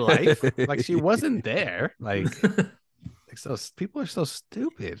ruin your life? Like, she wasn't there. Like so people are so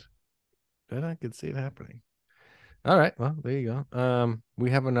stupid. But I could see it happening. All right. Well, there you go.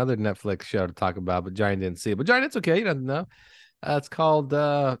 We have another Netflix show to talk about, but Johnny didn't see it. But Johnny, it's okay. You don't know. It's called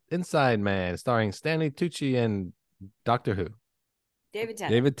Inside Man, starring Stanley Tucci and Doctor Who.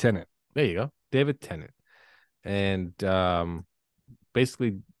 David Tennant. There you go. David Tennant. And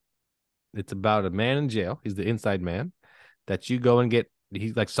basically it's about a man in jail. He's the inside man that you go and get.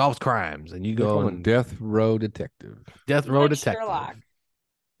 He like solves crimes and you go and Death Row Detective. Death Row Detective. Sherlock.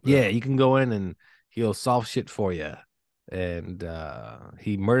 Yeah, you can go in and he'll solve shit for you. And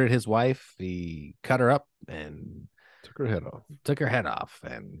he murdered his wife. He cut her up and took her head off.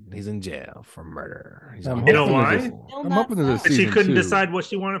 And he's in jail for murder. You know why? I'm hoping there's a she couldn't 2. decide what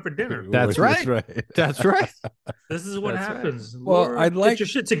she wanted for dinner. That's right. That's right. This is what happens. Well, Laura, get your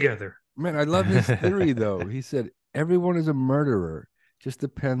shit together. Man, I love his theory though. He said everyone is a murderer. Just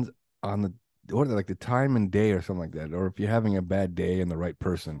depends on the time and day or something like that. Or if you're having a bad day and the right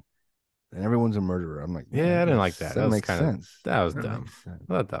person, then everyone's a murderer. I'm like, Yeah, I didn't like that. That was makes kind of sense. that was That dumb. makes sense.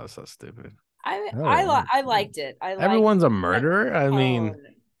 I thought that was so stupid. I liked it. I liked Everyone's a that murderer. I mean, tone.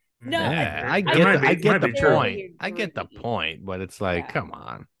 No, yeah, It I might get the be true. point. I get the point, but it's like, Yeah. come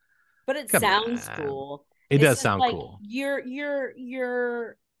on, but it come sounds on. cool. It It's does just sound like cool.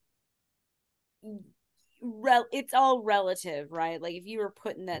 it's all relative, right? Like if you were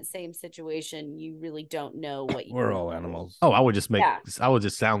put in that same situation, you really don't know what you We're would all do. animals. Oh, I would just Yeah. I would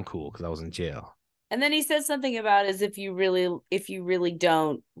just sound cool because I was in jail. And then he says something about as if you really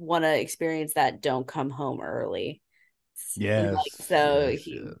don't want to experience that, don't come home early. Yes. So yes,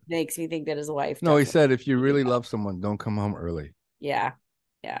 he yes. makes me think that his wife. No, he definitely said if you really did that. love someone, don't come home early. Yeah.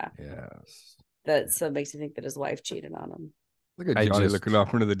 Yes. That so makes me think that his wife cheated on him. Look at I Johnny just- looking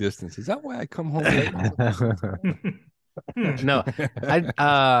off into the distance. Is that why I come home late? No,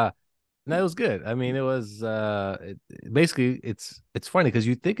 no, it was good. I mean, it was basically it's funny because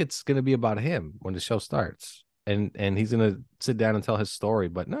you think it's gonna be about him when the show starts, and he's gonna sit down and tell his story,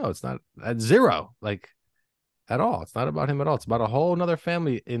 but no, it's not at zero, like at all. It's not about him at all. It's about a whole another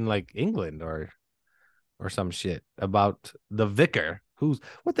family in like England or some shit about the vicar.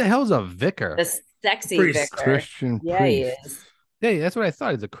 What the hell's a vicar? The sexy Priest. vicar. Christian Yeah, he priest. is. Yeah, that's what I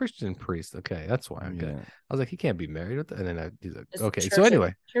thought. He's a Christian priest. Okay, that's why. Okay. Yeah. I was like, he can't be married. And then he's like, Just okay. Church So of-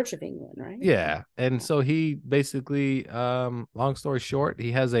 anyway, Church of England, right? yeah. And so he basically, long story short,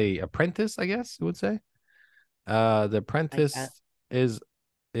 he has a apprentice, I guess you would say. The apprentice that. is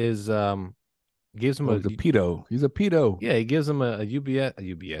gives him Oh, he's a pedo. He's a pedo. yeah, he gives him a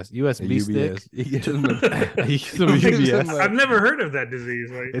USB stick. UBS. He gives him a, He gives him a He gives him UBS. I've never heard of that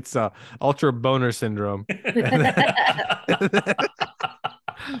disease. Like, It's ultra boner syndrome.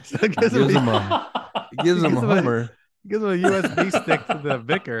 So it gives him he gives him a Hummer. He gives him a USB stick to the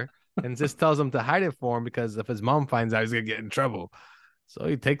vicar and just tells him to hide it for him because if his mom finds out, he's gonna get in trouble. So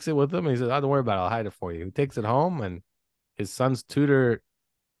he takes it with him. And he says, "Oh, don't worry about it. I'll hide it for you." He takes it home, and his son's tutor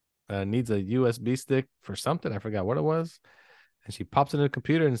needs a USB stick for something. I forgot what it was. And she pops it in the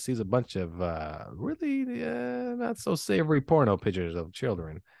computer and sees a bunch of really not so savory porno pictures of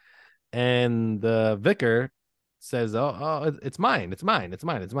children. And the vicar says, "Oh, it's mine. It's mine. It's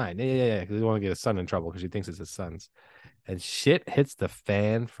mine. It's mine." Yeah. Because he want to get his son in trouble because she thinks it's his son's. And shit hits the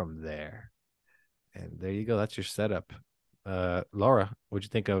fan from there. And there you go. That's your setup. Laura, what'd you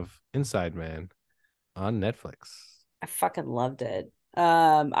think of Inside Man on Netflix? I fucking loved it.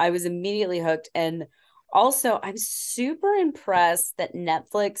 I was immediately hooked. And also, I'm super impressed that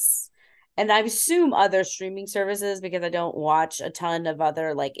Netflix, and I assume other streaming services, because I don't watch a ton of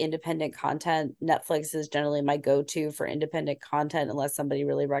other like independent content. Netflix is generally my go-to for independent content unless somebody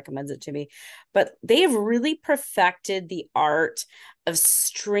really recommends it to me. But they have really perfected the art of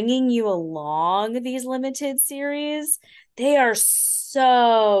stringing you along these limited series. They are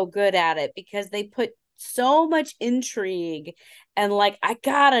so good at it because they put so much intrigue and like I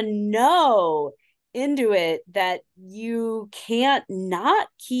gotta know into it that you can't not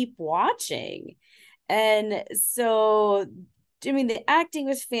keep watching. And so I mean the acting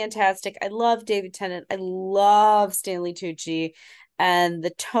was fantastic. I love David Tennant. I love Stanley Tucci, and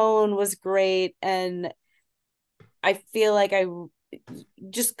the tone was great, and I feel like I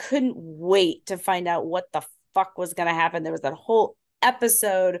just couldn't wait to find out what the fuck was going to happen. There was that whole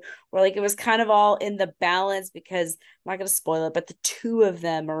episode where like it was kind of all in the balance because I'm not going to spoil it, but the two of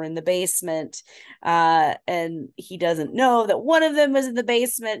them are in the basement, and he doesn't know that one of them was in the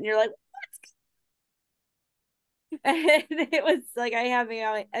basement, and you're like, what? And it was like I have me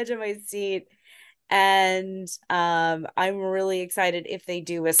on the edge of my seat. And I'm really excited if they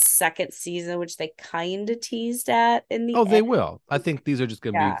do a second season, which they kind of teased at in the they end. will. I think these are just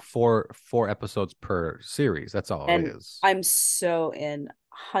going to be four episodes per series. That's all And it is. I'm so in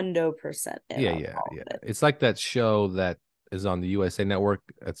 100% in. Yeah. It's like that show that is on the USA Network.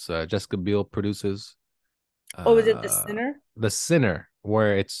 It's Jessica Biel produces. Oh, is it The Sinner? The Sinner,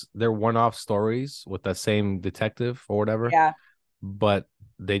 where they're one-off stories with that same detective or whatever. Yeah. But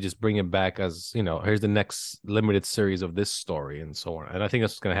they just bring it back as, here's the next limited series of this story and so on. And I think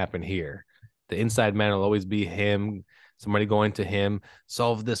that's what's going to happen here. The Inside Man will always be him, somebody going to him,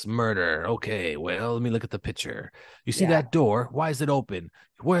 solve this murder. Okay, well, let me look at the picture. You see that door? Why is it open?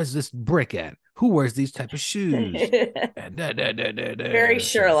 Where's this brick at? Who wears these type of shoes? Very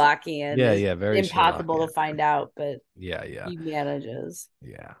Sherlockian. Yeah, very impossible Sherlockian. to find out, but yeah. he manages.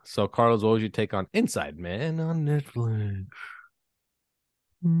 Yeah. So, Carlos, what would you take on Inside Man on Netflix?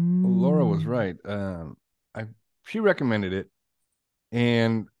 Laura was right. She recommended it,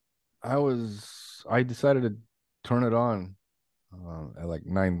 and I decided to turn it on at like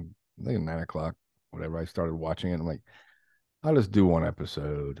 9 o'clock, whatever. I started watching it. I'm like, I'll just do one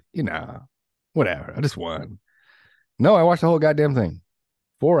episode, whatever. I just one. No, I watched the whole goddamn thing.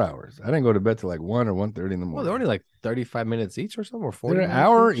 4 hours. I didn't go to bed till like 1 or 1:30 in the Well, morning. they're only like 35 minutes each or something, or 40 They're an minutes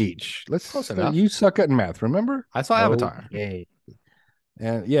hour each. each. Close enough. You suck at math, remember? I saw Avatar. Okay.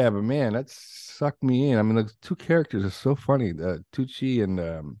 And yeah, but man, that sucked me in. I mean, the two characters are so funny. Tucci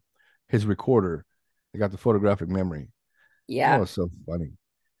and his recorder. They got the photographic memory. Yeah. That was so funny.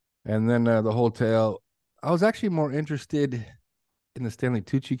 And then the whole tale. I was actually more interested in the Stanley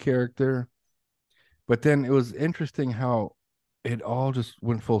Tucci character, but then it was interesting how it all just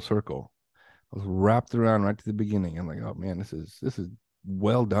went full circle. I was wrapped around right to the beginning. I'm like, oh man, this is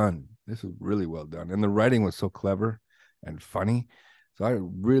well done. This is really well done. And the writing was so clever and funny. So I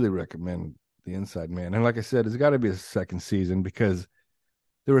really recommend The Inside Man. And like I said, there's got to be a second season because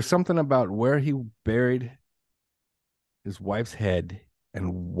there was something about where he buried his wife's head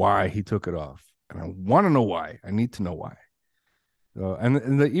and why he took it off. And I want to know why. I need to know why.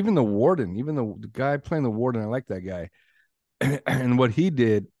 Even the warden, even the guy playing the warden, I like that guy. And what he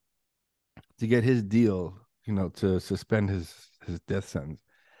did to get his deal, to suspend his death sentence.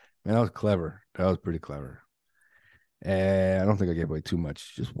 Man, that was clever. That was pretty clever. And I don't think I gave away too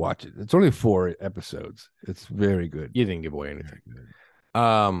much. Just watch it. It's only 4 episodes. It's very good. You didn't give away anything.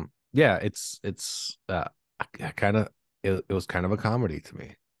 Yeah, it's kind of it was kind of a comedy to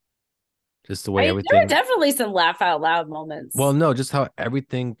me. Just the way everything. There were definitely some laugh out loud moments. Well, no, just how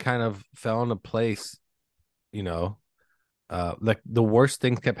everything kind of fell into place. Like the worst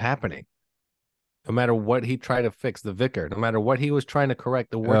things kept happening. No matter what he tried to fix, the vicar, no matter what he was trying to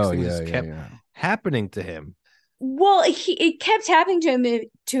correct, the worst things just kept happening to him. Well, it kept happening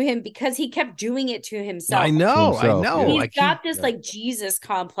to him because he kept doing it to himself. I know. He's got this like Jesus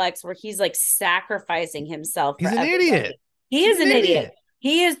complex where he's like sacrificing himself. He's an idiot. He is an idiot.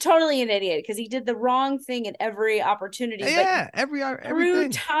 He is totally an idiot because he did the wrong thing at every opportunity. Yeah,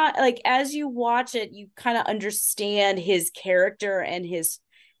 everything. Time, like as you watch it, you kind of understand his character and his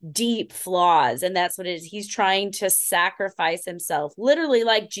deep flaws, and that's what it is. He's trying to sacrifice himself, literally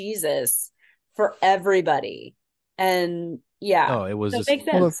like Jesus, for everybody. And yeah, it was just makes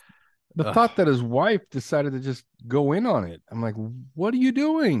sense. Well, the thought that his wife decided to just go in on it. I'm like, what are you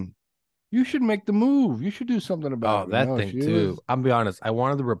doing? You should make the move. You should do something about it. That thing too. I'll be honest. I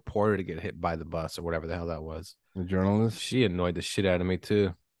wanted the reporter to get hit by the bus or whatever the hell that was. The journalist. She annoyed the shit out of me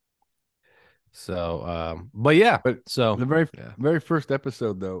too. So, the very first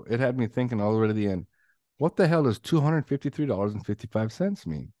episode though, it had me thinking all the way to the end. What the hell does $253.55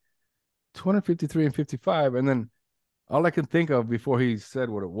 mean? 253 and 55, and then all I can think of before he said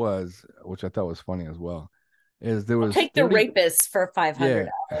what it was, which I thought was funny as well, is there was I'll take the rapist for $500.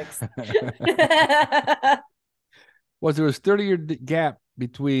 There was 30-year gap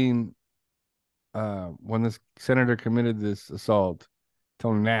between when this senator committed this assault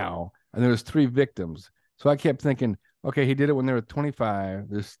till now, and there was 3 victims. So I kept thinking, okay, he did it when they were 25.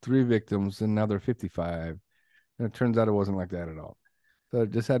 There's 3 victims, and now they're 55. And it turns out it wasn't like that at all. So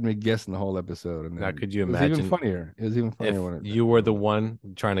it just had me guessing the whole episode. And now, could you imagine? It was even funnier. It was even funnier when you were the one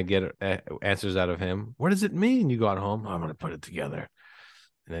trying to get answers out of him. What does it mean? You got home. I'm going to put it together.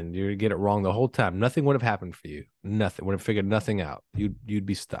 And then you get it wrong the whole time. Nothing would have happened for you. Nothing. Would have figured nothing out. You'd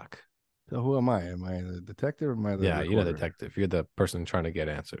be stuck. So who am I? Am I the detective or am I the recorder? You're the detective. You're the person trying to get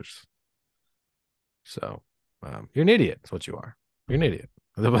answers. So you're an idiot. That's what you are. You're an idiot.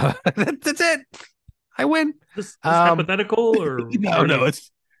 That's it. I win. This hypothetical or no,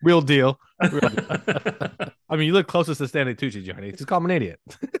 it's real deal. I mean, you look closest to Stanley Tucci, Johnny. Just call him an idiot.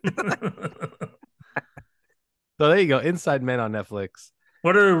 So there you go. Inside Man on Netflix.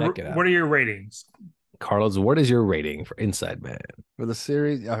 What are your ratings? Carlos, what is your rating for Inside Man? For the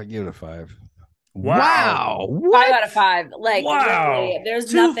series, I'll give it a 5. Wow. 5 out of 5. Like, wow. Really, there's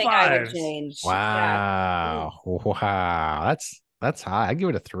 2 nothing 5s. I would change. Wow. Yeah. Wow. That's high. I give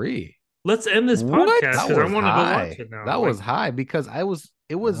it a 3. Let's end this podcast because I want to go watch it now. That was high because I've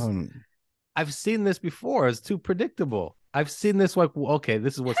seen this before. It's too predictable. I've seen this like, okay,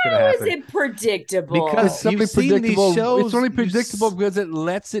 this is what's going to happen. How is it predictable? Because you've seen these shows. It's only predictable because it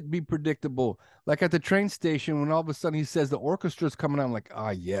lets it be predictable. Like at the train station, when all of a sudden he says the orchestra's coming on, I'm like,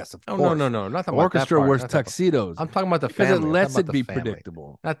 yes, of course. No. Not the orchestra wears tuxedos. I'm talking about the because family. it lets it be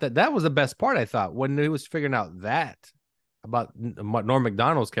predictable. Not that was the best part, I thought, when he was figuring out that about Norm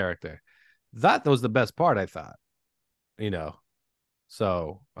Macdonald's character. That was the best part, I thought.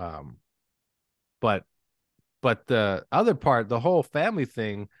 So, but the other part, the whole family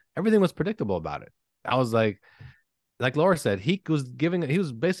thing, everything was predictable about it. I was like, like Laura said, he was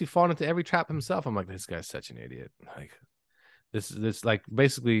basically falling into every trap himself. I'm like, this guy's such an idiot. Like this like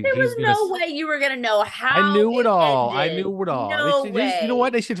basically There he's was gonna. no way you were gonna know how. I knew it all. I ended. knew it all. No You know way.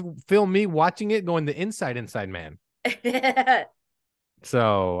 what? They should film me watching it, going the inside man.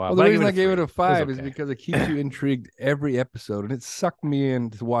 So, well, the reason I gave it a 5 okay. is because it keeps you intrigued every episode, and it sucked me in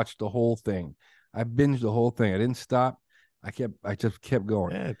to watch the whole thing. I binged the whole thing. I didn't stop. I just kept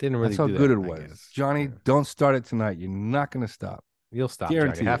going. Yeah, it didn't really. That's how do good that, it I was. guess. Johnny, Yeah. don't start it tonight. You're not gonna stop. You'll stop,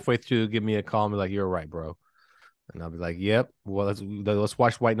 Guaranteed Johnny. it. Halfway through, give me a call and be like, "You're right, bro," and I'll be like, "Yep." Well, let's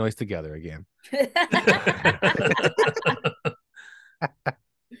watch White Noise together again.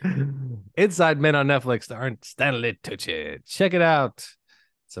 Inside Men on Netflix starring Stanley Tucci. Check it out.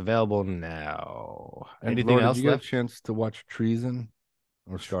 It's available now. And Anything Laura, else did you left? get a chance to watch Treason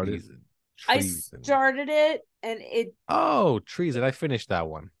or start it? I Treason. started it and Treason. I finished that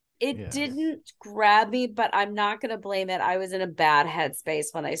one. it didn't grab me, but I'm not gonna blame it. I was in a bad headspace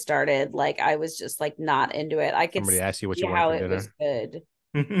when I started. Like I was just like not into it. I could Somebody asked you what see you how wanted for it dinner.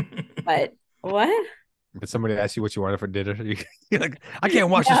 was good. But what? Did somebody ask you what you wanted for dinner? You're like, I can't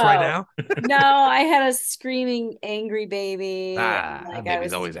watch this right now. No, I had a screaming, angry baby. That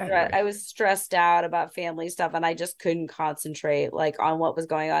baby's always angry. I was stressed out about family stuff, and I just couldn't concentrate like on what was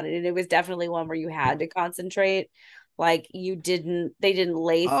going on. And it was definitely one where you had to concentrate. Like they didn't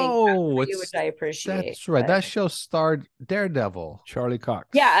lay things out for you, which I appreciate. That's right. That show starred Daredevil, Charlie Cox.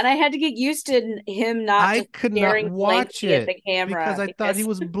 Yeah, and I had to get used to him not. I could not watch it at the camera because I thought he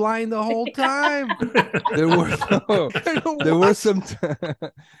was blind the whole time. There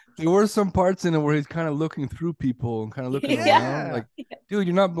were some parts in it where he's kind of looking through people and kind of looking around. Like, dude,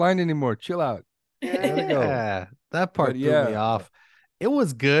 you're not blind anymore. Chill out. Yeah, that part threw me off. It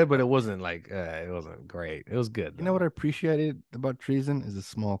was good, but it wasn't like it wasn't great. It was good. You know what I appreciated about Treason is the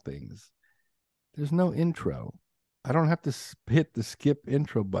small things. There's no intro. I don't have to hit the skip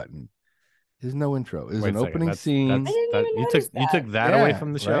intro button. There's no intro. There's an opening scene. You took that away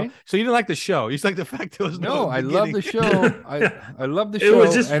from the show. Right? So you didn't like the show. You just like the fact there was no. I love the show. I love the show. It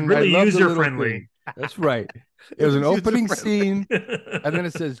was just and really I love user friendly. That's right. It was an opening scene, and then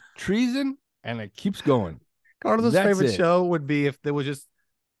it says Treason, and it keeps going. Carlos' favorite show would be if there was just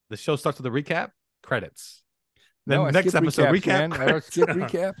the show starts with a recap, credits. Then next episode recap. I don't skip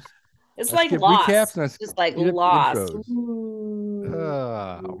recaps. It's like Lost. Recaps and just like Lost.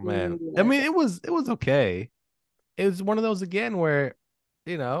 Oh man. I mean, it was okay. It was one of those again where,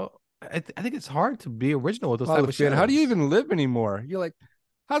 you know, I think it's hard to be original with those type of shows. How do you even live anymore? You're like,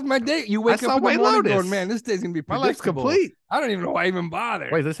 how's my day? You wake up in the morning going, man, this day's gonna be predictable. My life's complete. I don't even know why I even bother.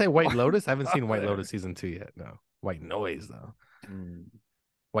 Wait, did they say White Lotus? I haven't seen White Lotus season 2 yet. No. White Noise though.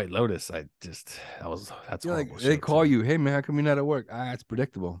 White Lotus, that's like they call you, hey man, how come you're not at work? It's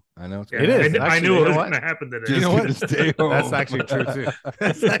predictable. I know it is. I knew it was going to happen today. You know what? Stay home. That's actually true too.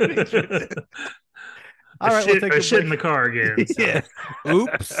 That's actually true too. All right, we'll take a shit in the car again. So. Yeah.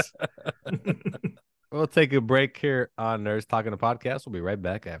 Oops. We'll take a break here on Nerds Talking the Podcast. We'll be right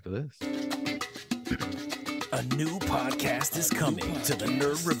back after this. A new podcast is coming to the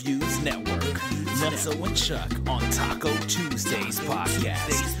Nerd Reviews Network. Nutso and Chuck on Taco Tuesdays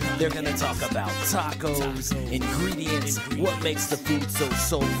podcast. They're going to talk about tacos, ingredients, what makes the food so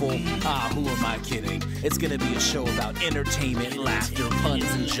soulful. Who am I kidding? It's going to be a show about entertainment, laughter, puns,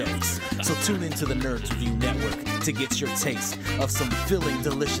 and jokes. So tune into the Nerds Review Network to get your taste of some filling,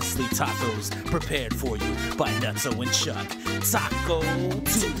 deliciously tacos prepared for you by Nutso and Chuck. Taco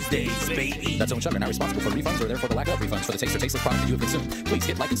Tuesdays, baby. Nutso and Chuck are not responsible for refunds or therefore the lack of refunds for the taste or tasteless product that you have consumed. Please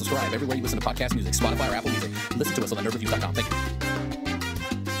hit like and subscribe everywhere you listen to podcast music, Spotify or Apple Music. Listen to us on nerdreviews.com. Thank you.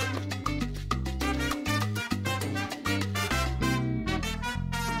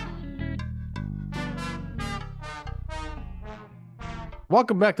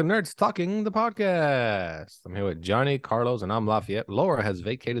 Welcome back to Nerds Talking the Podcast. I'm here with Johnny, Carlos, and I'm Lafayette. Laura has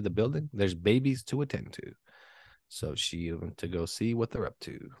vacated the building. There's babies to attend to. So she went to go see what they're up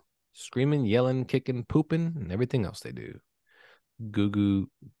to. Screaming, yelling, kicking, pooping, and everything else they do. Goo goo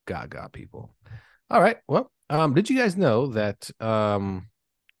gaga people. All right. Well, did you guys know that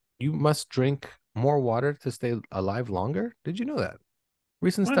you must drink more water to stay alive longer? Did you know that?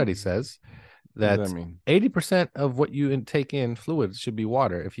 Recent study says that 80% of what you take in fluids should be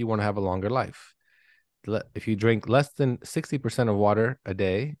water if you want to have a longer life. If you drink less than 60% of water a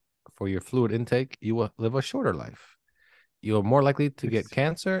day for your fluid intake, you will live a shorter life. You are more likely to get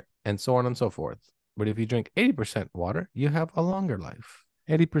cancer and so on and so forth. But if you drink 80% water, you have a longer life.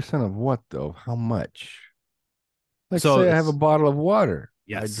 80% of what, though? How much? Let's say I have a bottle of water.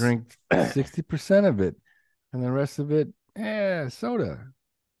 Yes. I drink 60% of it, and the rest of it, soda.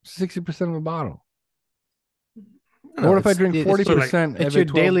 60% of a bottle. What if I drink it's 40%? It's your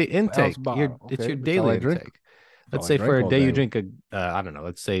daily intake. It's your daily intake. Let's say for a day you drink I don't know.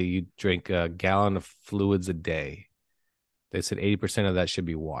 Let's say you drink a gallon of fluids a day. They said 80% of that should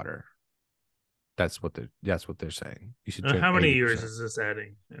be water. That's what they're saying. You should drink. How many 80%. years is this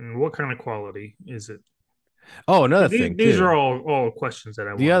adding, and what kind of quality is it? Oh, another thing. These too. are all questions that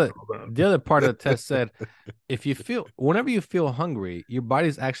I want to know about. The other part of the test said, whenever you feel hungry, your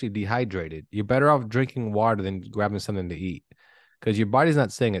body's actually dehydrated. You're better off drinking water than grabbing something to eat, because your body's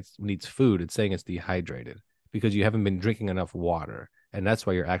not saying it needs food; it's saying it's dehydrated because you haven't been drinking enough water, and that's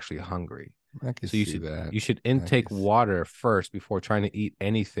why you're actually hungry. So you should intake water first before trying to eat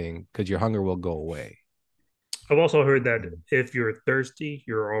anything, because your hunger will go away. I've also heard that if you're thirsty,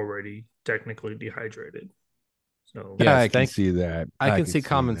 you're already technically dehydrated. So yes, I can see that. I can see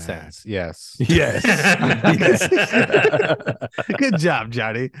common sense. Yes. Yes. Good job,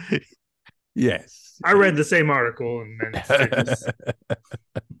 Johnny. Yes. I read the same article and then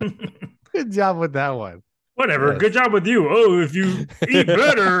good job with that one. Whatever. Yes. Good job with you. Oh, if you eat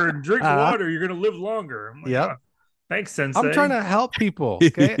better and drink water, you're gonna live longer. I'm like, yep. Thanks, Sensei. I'm trying to help people.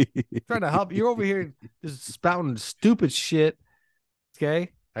 Okay. I'm trying to help. You're over here just spouting stupid shit.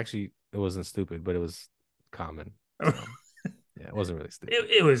 Okay. Actually, it wasn't stupid, but it was common. So, yeah, it wasn't really stupid.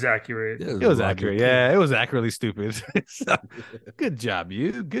 It was accurate. It was accurate. Yeah, it was accurately stupid. So, good job,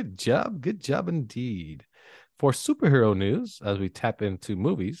 you. Good job. Good job indeed. For superhero news, as we tap into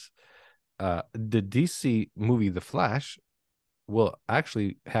movies, the DC movie The Flash will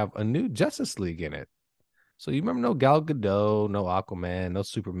actually have a new Justice League in it. So you remember no Gal Gadot, no Aquaman, no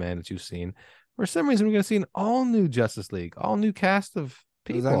Superman that you've seen. For some reason, we're going to see an all-new Justice League, all-new cast of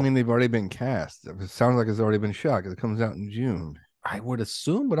people. Does that mean they've already been cast? It sounds like it's already been shot because it comes out in June. I would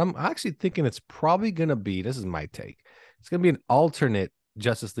assume, but I'm actually thinking it's probably going to be, this is my take, it's going to be an alternate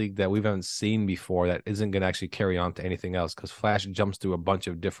Justice League that we haven't seen before that isn't going to actually carry on to anything else, because Flash jumps through a bunch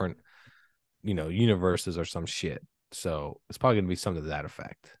of different, universes or some shit. So it's probably going to be something to that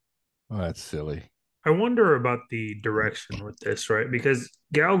effect. Oh, that's silly. I wonder about the direction with this, right? Because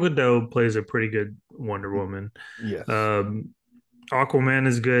Gal Gadot plays a pretty good Wonder Woman. Yes. Aquaman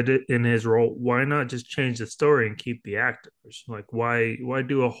is good in his role. Why not just change the story and keep the actors? Like, why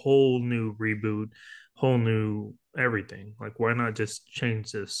do a whole new reboot, whole new everything? Like, why not just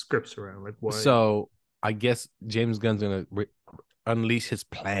change the scripts around? Like, why? So I guess James Gunn's going to unleash his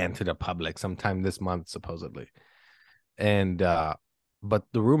plan to the public sometime this month, supposedly. And but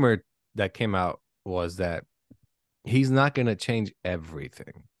the rumor that came out was that he's not going to change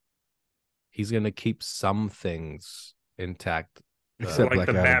everything. He's going to keep some things intact. Like Black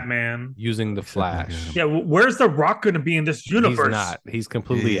Adam. Batman. Using the Flash. Yeah, where's The Rock going to be in this universe? He's not. He's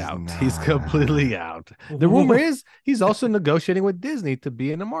completely out. He's completely out. The rumor is he's also negotiating with Disney to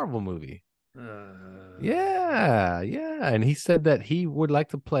be in a Marvel movie. Yeah. And he said that he would like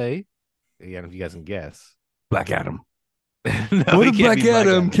to play, again, if you guys can guess, Black Adam. No, what if Black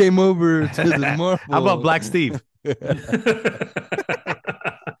Adam came over to the Marvel? How about Black Steve? He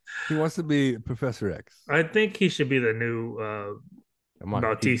wants to be Professor X. I think he should be the new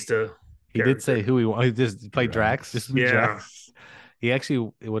Bautista. He did say who he wanted. He just play Drax. Just yeah. Drax. He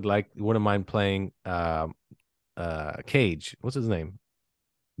actually wouldn't mind playing Cage. What's his name?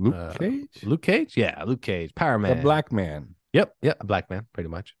 Luke Cage? Luke Cage? Yeah, Luke Cage. Power Man. A black man. Yep, a black man, pretty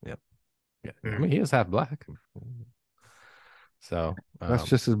much. Yep. Yeah. I mean, he is half black. So that's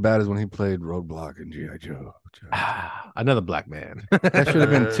just as bad as when he played Roadblock in G.I. Joe. Another black man. That should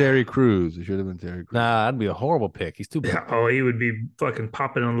have been Terry Crews. It should have been Terry Crews. Nah, that'd be a horrible pick. He's too black. Oh, he would be fucking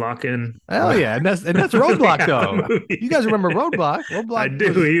popping and locking. Hell yeah, and that's Roadblock though. You guys remember Roadblock? Roadblock. I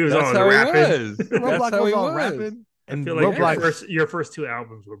do. He was all rapping. Roadblock was all rapping. And I feel like your first two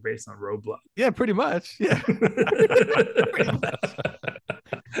albums were based on Roadblock. Yeah, pretty much. Yeah. Pretty much.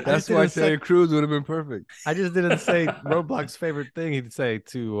 That's why Terry Crews would have been perfect. I just didn't say Roadblock's favorite thing. He'd say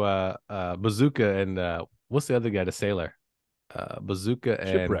to Bazooka and what's the other guy, the sailor? Bazooka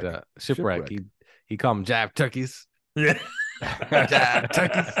and Shipwreck. He called him Jab Turkeys. Yeah. Jab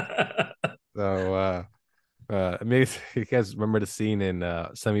Turkeys. So maybe you guys remember the scene in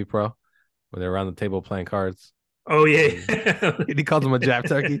Semi Pro when they're around the table playing cards. Oh yeah. And he calls him a Jab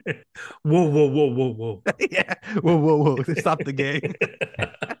Turkey. Whoa. Yeah. Whoa. Stop the game.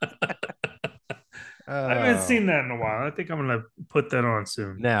 I haven't seen that in a while. I think I'm gonna put that on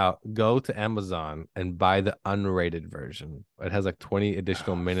soon. Now go to Amazon and buy the unrated version. It has like 20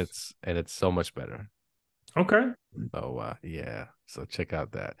 additional minutes, and it's so much better. Okay. Oh yeah. So check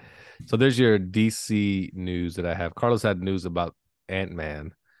out that. So there's your DC news that I have. Carlos had news about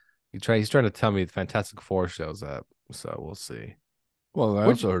Ant-Man. He's trying to tell me the Fantastic Four shows up, so we'll see. Well, I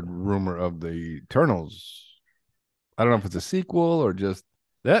also heard rumor of the Eternals I don't know if it's a sequel or just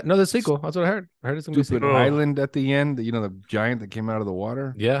No, the sequel. That's what I heard. I heard it's gonna be a stupid sequel. island at the end. The giant that came out of the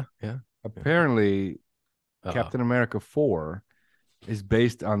water. Yeah. Apparently, Uh-oh. Captain America 4 is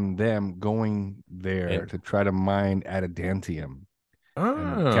based on them going there to try to mine adamantium.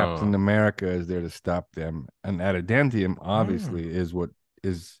 And Captain America is there to stop them. And adamantium obviously is what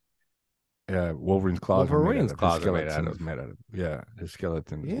is Wolverine's claws. Wolverine's claws are made out of. Yeah, his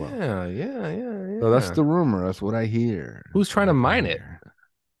skeleton as well. Yeah. So that's the rumor. That's what I hear. Who's trying to mine it?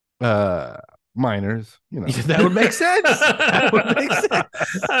 Miners. That would make sense. That would make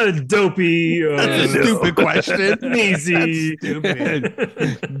sense. Dopey. Stupid question. Easy.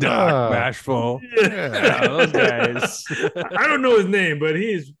 Stupid. Dark, bashful. Yeah, those guys. I don't know his name, but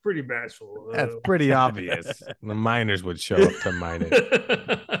he's pretty bashful. That's pretty obvious. The miners would show up to mine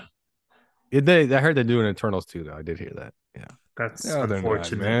it. I heard they're doing Eternals too, though. I did hear that. Yeah. That's unfortunate.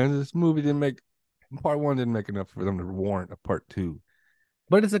 unfortunate. Man, this movie part 1 didn't make enough for them to warrant a part 2.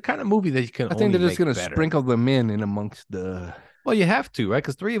 But it's the kind of movie that you can. I think they're just going to sprinkle them in amongst the. Well, you have to, right?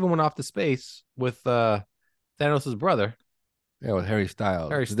 Because 3 of them went off to space with Thanos' brother. Yeah, with Harry Styles.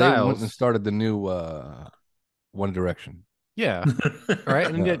 They Styles went and started the new One Direction. Yeah, right.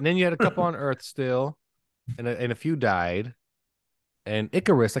 And then you had a couple on Earth still, and a few died. And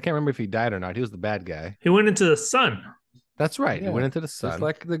Icarus, I can't remember if he died or not. He was the bad guy. He went into the sun. That's right. He went into the sun. Just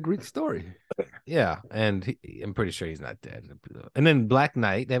like the Greek story. Yeah, and I'm pretty sure he's not dead. And then Black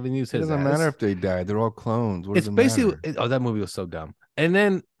Knight, they haven't used his. It doesn't matter if they died; they're all clones. What It's does it basically. matter? That movie was so dumb. And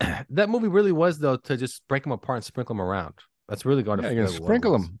then that movie really was though to just break them apart and sprinkle them around. That's really going to. You're gonna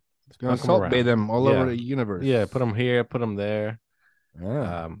sprinkle them. It's gonna salt bathe them all over the universe. Yeah, put them here, put them there.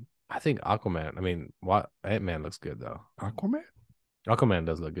 Yeah. I think Aquaman. I mean, Ant-Man looks good though. Aquaman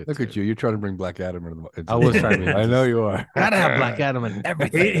does look good. Look at you. You're trying to bring Black Adam into I was trying to. I know you are. Gotta have Black Adam in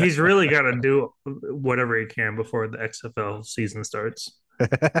everything. He's really got to do whatever he can before the XFL season starts.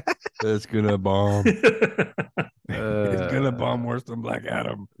 It's gonna bomb. It's gonna bomb worse than Black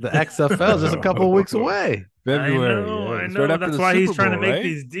Adam. The XFL is just a couple of weeks away. February. I know. That's why he's trying to make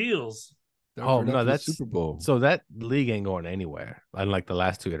these deals. That's Super Bowl. So that league ain't going anywhere, unlike the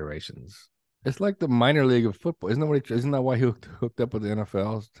last 2 iterations. It's like the minor league of football. Isn't that why he hooked up with the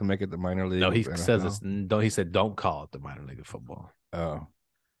NFL to make it the minor league? No, he of says NFL? Don't. He said don't call it the minor league of football. Oh,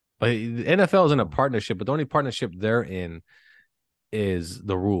 but the NFL is in a partnership, but the only partnership they're in is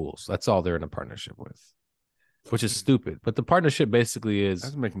the rules. That's all they're in a partnership with, which is stupid. But the partnership basically is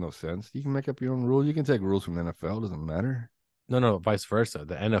doesn't make no sense. You can make up your own rules. You can take rules from the NFL. Doesn't matter. No, vice versa.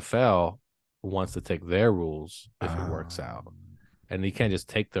 The NFL wants to take their rules if it works out. And you can't just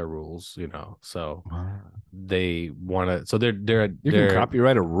take their rules, So they want to. So they're you can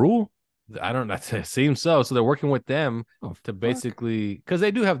copyright a rule. I don't know. It seems so. So they're working with them to basically because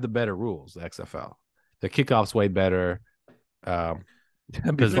they do have the better rules. The XFL, the kickoff's way better. That'd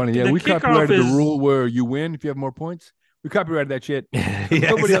be funny. Yeah, we copyrighted the rule where you win if you have more points. We copyrighted that shit.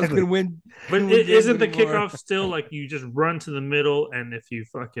 Nobody else can win. But isn't the kickoff still like you just run to the middle and if you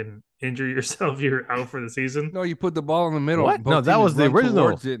fucking injure yourself, you're out for the season? No, you put the ball in the middle. What? No, that was the original.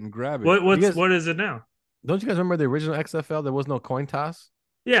 It and grab it. What is it now? Don't you guys remember the original XFL? There was no coin toss.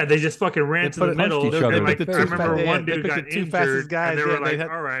 Yeah, they just fucking ran to the middle. Each other. I remember one dude got injured, guys, and they were like,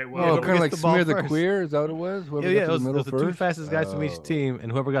 "All right, well, kind of like smear the queer." Is that what it was? It was the 2 fastest guys from each team,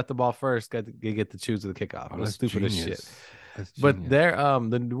 and whoever got the ball first got to get to choose the kickoff. It was stupid as shit. But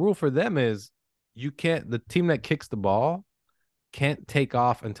the rule for them is the team that kicks the ball can't take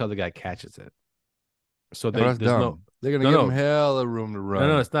off until the guy catches it. So that's dumb. They're gonna give them hell of room to run.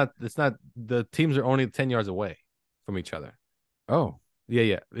 No, it's not. The teams are only 10 yards away from each other. Oh.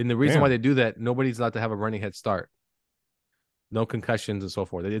 Yeah. And the reason why they do that, nobody's allowed to have a running head start. No concussions and so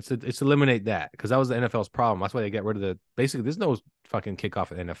forth. It's eliminate that because that was the NFL's problem. That's why they got rid of basically there's no fucking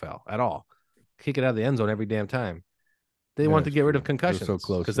kickoff in NFL at all. Kick it out of the end zone every damn time. They want to get rid of concussions so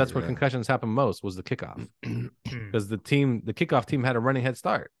close because that's where concussions happen most was the kickoff. Because the kickoff team had a running head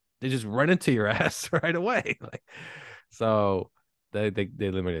start. They just run into your ass right away. So they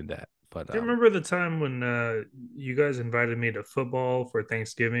limited that. But do you remember the time when you guys invited me to football for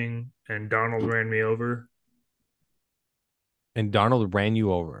Thanksgiving and Donald ran me over? And Donald ran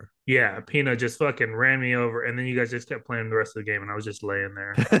you over? Yeah, Pina just fucking ran me over, and then you guys just kept playing the rest of the game, and I was just laying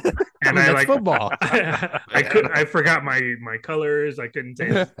there. And that's football. I forgot my colors. I couldn't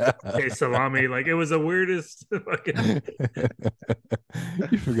taste salami. Like it was the weirdest fucking.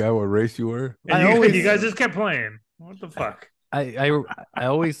 You forgot what race you were. And you guys just kept playing. What the fuck? I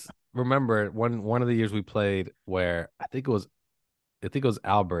always remember one of the years we played where I think it was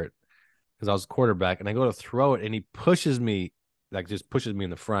Albert because I was quarterback, and I go to throw it, and he pushes me. Just pushes me in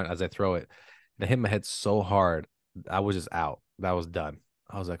the front as I throw it. And I hit my head so hard I was just out. That was done.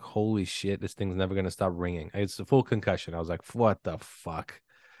 I was like, holy shit, this thing's never gonna stop ringing. It's a full concussion. I was like, what the fuck?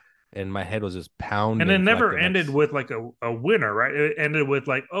 And my head was just pounding. And it for like never the ended next... with like a winner, right? It ended with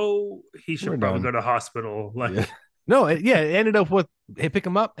like, oh, he We're should probably done. go to hospital. Like, Yeah. No, it ended up with, hey, pick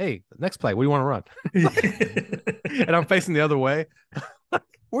him up. Hey, next play. What do you want to run? And I'm facing the other way.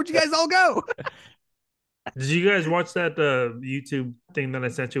 Where'd you guys all go? did you guys watch that YouTube thing that I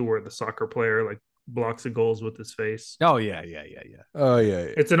sent you where the soccer player like blocks the goals with his face? Oh yeah. Oh yeah.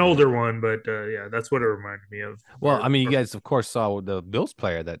 It's an older one, but yeah, that's what it reminded me of. Well, I mean, you guys of course saw the Bills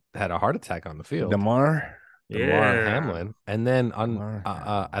player that had a heart attack on the field, Damar. Damar yeah. Hamlin, and then on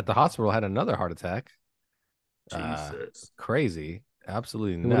Damar at the hospital had another heart attack. Jesus. Crazy,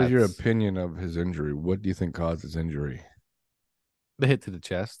 absolutely nuts. What is your opinion of his injury? What do you think caused his injury? The hit to the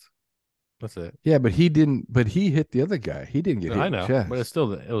chest. That's it. Yeah, but he didn't. But he hit the other guy. He didn't get hit I in know, the chest. but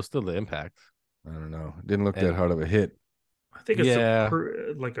it was still the impact. I don't know. It didn't look And- that hard of a hit. I think it's Yeah.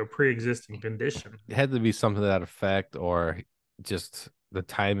 like a pre-existing condition. It had to be something to that effect, or just the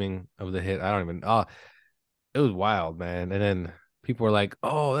timing of the hit. I don't even. It was wild, man. And then people were like,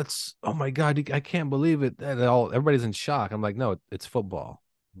 "Oh, oh my god, I can't believe it!" And everybody's in shock. I'm like, "No, it's football.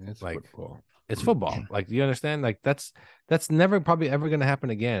 It's Like, football. It's football. Like, do you understand? Like, that's never probably ever going to happen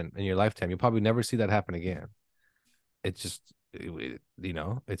again in your lifetime. You'll probably never see that happen again. It's just, it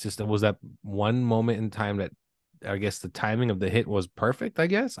was that one moment in time that I guess the timing of the hit was perfect. I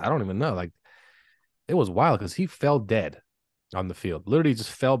guess I don't even know. Like, it was wild because he fell dead on the field. Literally, just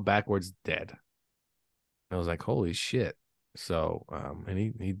fell backwards dead. I was like, holy shit. So, and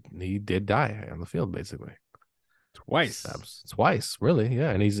he did die on the field basically. Twice, really,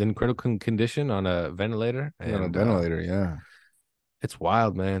 yeah. And he's in critical condition on a ventilator. On a ventilator, yeah. It's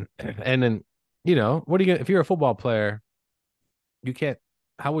wild, man. And then, what are you gonna, if you're a football player, you can't.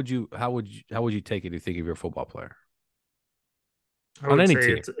 How would you take it? You think if you're a football player I would on any say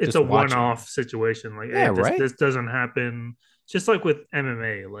team? it's Just a watching. one-off situation. Like, Yeah, hey, right? this doesn't happen. Just like with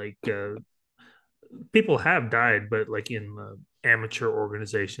MMA, like people have died, but like in amateur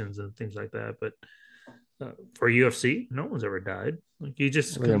organizations and things like that. But for UFC, no one's ever died. Like, you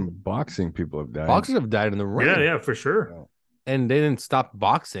just Like in boxing, people have died. Boxers have died in the ring. yeah, for sure. And they didn't stop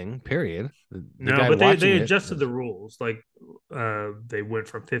boxing. Period. The No, guy but watching they it adjusted the rules. Like they went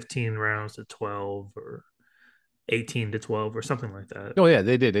from 15 rounds to 12 or 18 to 12 or something like that. Oh yeah,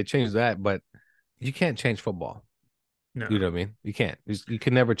 they did. They changed that, but you can't change football. No. You know what I mean? You can't. You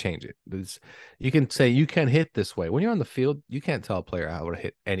can never change it. You can say you can't hit this way. When you're on the field, you can't tell a player how to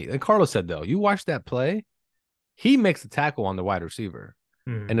hit any. And Carlos said though, you watch that play, he makes the tackle on the wide receiver,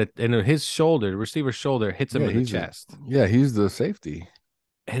 and his shoulder, the receiver's shoulder, hits him in the chest. He's the safety.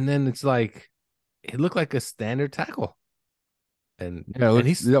 And then it's like it looked like a standard tackle. And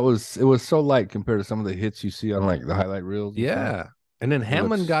it was so light compared to some of the hits you see on like the highlight reels. Yeah. And then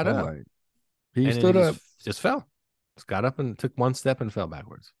Hamlin got up. Light. He and stood up. Just fell. Just got up and took one step and fell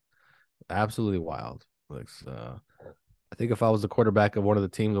backwards. Absolutely wild. Like, I think if I was the quarterback of one of the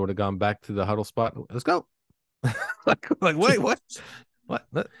teams, I would have gone back to the huddle spot. Let's go. like wait, what? What?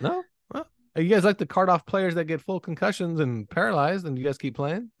 No? Well, you guys like to cart off players that get full concussions and paralyzed, and you guys keep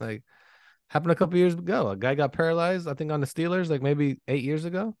playing? Like, happened a couple years ago. A guy got paralyzed, I think, on the Steelers, like maybe 8 years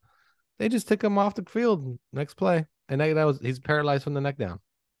ago. They just took him off the field next play, and he's paralyzed from the neck down.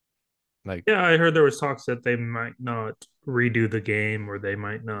 Like, yeah, I heard there was talks that they might not redo the game, or they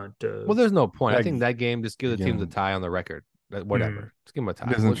might not. Well, there's no point. I think that game just give the teams a tie on the record. Whatever, just give them a tie.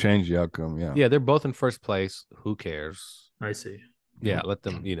 It doesn't change the outcome. Yeah. Yeah, they're both in first place. Who cares? I see. Yeah, let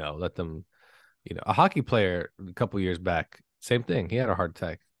them. A hockey player a couple years back, same thing. He had a heart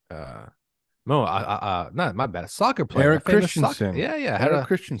attack. Not my bad. A soccer player, Eric Christensen. had a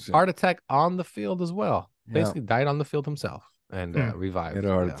Christensen. heart attack on the field as well. Yeah. Basically, died on the field himself and revived. He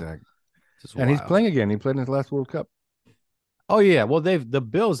had a heart attack. And he's playing again. He played in his last World Cup. Oh yeah, well the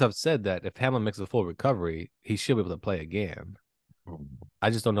Bills have said that if Hamlin makes a full recovery, he should be able to play again. I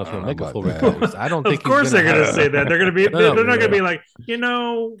just don't know if he'll make a full recovery. I don't think. Of course, they're going to say that. They're going to be. They're not going to be like,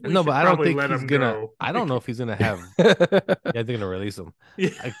 no, but I don't think he's gonna. I don't know if he's gonna have. Yeah, they're gonna release him.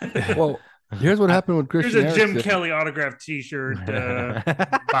 Well, here's what happened with Christian. Here's a Jim Kelly autographed T-shirt.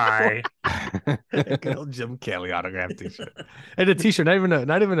 Bye. Good old Jim Kelly autographed T-shirt, and a T-shirt,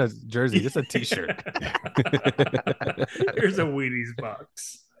 not even a jersey, just a T-shirt. Here's a Wheaties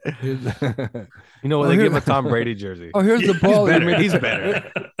box. You know what? They give him a Tom Brady jersey. Oh, here's the ball. He's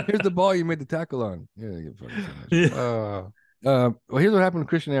better. Here's the ball you made the tackle on. Well, here's what happened with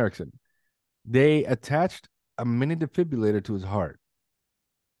Christian Eriksen. They attached a mini defibrillator to his heart.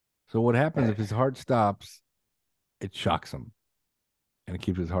 So what happens if his heart stops? It shocks him, and it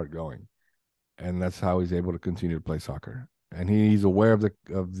keeps his heart going. and that's how he's able to continue to play soccer. And he's aware of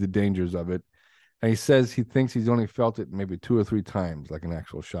the dangers of it. And he says he thinks he's only felt it maybe 2 or 3 times, like an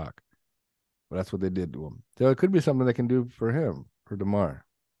actual shock. But that's what they did to him. So it could be something they can do for him, for DeMar,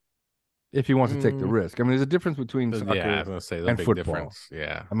 if he wants to take the risk. I mean, there's a difference between soccer I was gonna say the and big football. difference.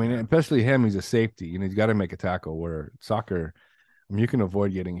 Yeah. I mean, especially him, he's a safety. He's got to make a tackle. Where soccer, I mean, you can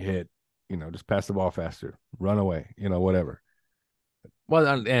avoid getting hit. Just pass the ball faster, run away. Whatever. Well,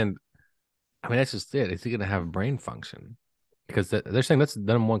 and I mean that's just it. Is he gonna have brain function? Because they're saying that's the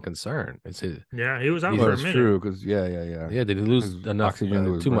number one concern. Yeah, he was out Well, for a that's minute. true. Because yeah. Yeah, did he lose His enough oxygen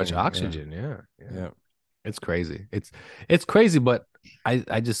to his too much brain, oxygen? yeah. Yeah. It's crazy. It's crazy, but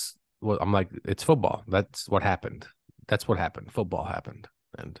I just I'm like, it's football. That's what happened. That's what happened. Football happened,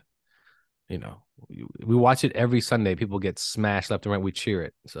 and we watch it every Sunday. People get smashed left and right. We cheer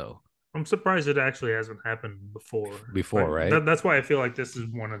it. So I'm surprised it actually hasn't happened before. Right? That's why I feel like this is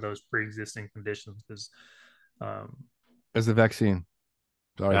one of those pre-existing conditions because. There's the vaccine.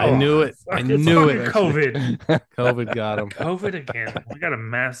 Sorry. I knew it. I knew it. COVID. COVID got him. COVID again. We got to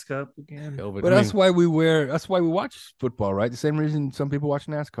mask up again. COVID. But that's why we watch football, right? The same reason some people watch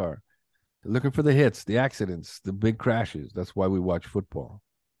NASCAR. They're looking for the hits, the accidents, the big crashes. That's why we watch football.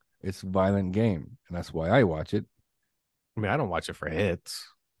 It's a violent game, and that's why I watch it. I mean, I don't watch it for hits.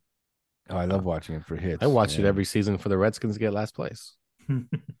 Oh, I love watching it for hits. I watch it every season for the Redskins to get last place.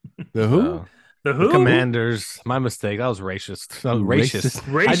 The who? The who? The Commanders. My mistake. That was racist. That was racist.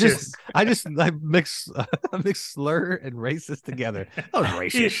 Racist. I mix slur and racist together. That was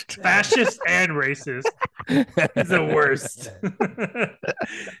racist. Fascist and racist. He's the worst.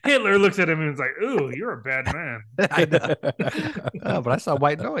 Hitler looks at him and is like, "Ooh, you're a bad man." I know. Oh, but I saw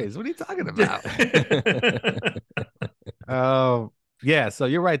white noise. What are you talking about? Yeah. So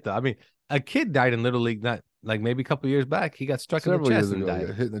you're right, though. I mean, a kid died in Little League, not like maybe a couple years back. He got struck in the chest and died.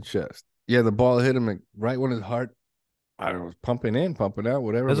 Hit in the chest. Yeah, the ball hit him right when his heart, I don't know, was pumping in, pumping out,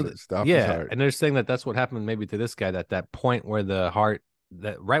 whatever. But it stopped his heart. And they're saying that's what happened maybe to this guy. That point where the heart,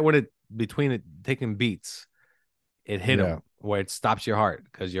 that right when between it taking beats, it hit him where it stops your heart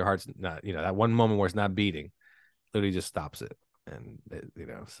because your heart's not, that one moment where it's not beating, literally just stops it. And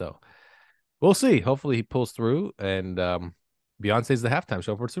so we'll see. Hopefully he pulls through, and Beyonce's the halftime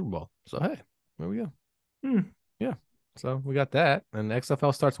show for the Super Bowl. So hey, there we go. Yeah. So we got that, and the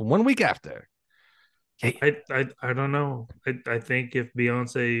XFL starts 1 week after. I don't know. I think if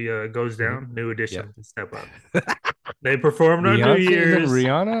Beyonce goes down, New Edition can step up. They performed on New Year's.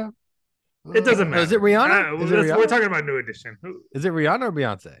 Rihanna? It doesn't matter. Is it Rihanna? We're talking about New Edition. Is it Rihanna or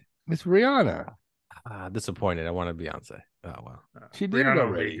Beyonce? It's Rihanna. Disappointed. I wanted Beyonce. Oh well, she did it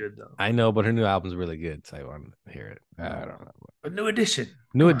already. Good, though. I know, but her new album's really good, so I want to hear it. I don't know. But New Edition.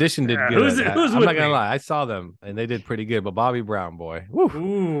 New Edition did good. Who's I'm not gonna lie. I saw them and they did pretty good. But Bobby Brown, boy,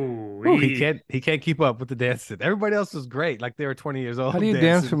 he can't keep up with the dancing. Everybody else was great, like they were 20 years old. How do you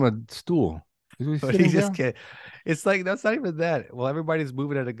dance from a stool? He just can't. It's like that's not even that. Well, everybody's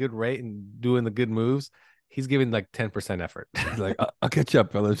moving at a good rate and doing the good moves. He's giving like 10% effort. He's like, I'll catch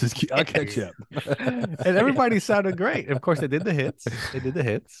up, fellas. I'll catch up. And everybody sounded great. And of course, they did the hits. They did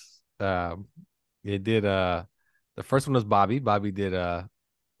the first one was Bobby. Bobby did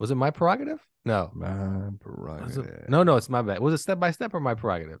was it My Prerogative? No. My Prerogative. No, it's my bad. Was it Step by Step or My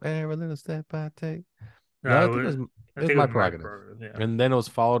Prerogative? Every little step I take. No, I think it was My Prerogative. And then it was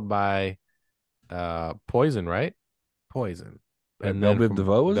followed by Poison, right? Poison. And Belle Biv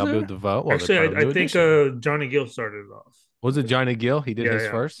DeVoe was there? DeVoe. Well, actually, I think Johnny Gill started it off. Was it Johnny Gill? He did his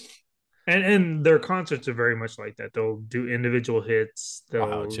first? And their concerts are very much like that. They'll do individual hits.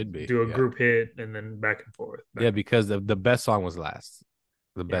 They'll do a group hit and then back and forth. Because the best song was last.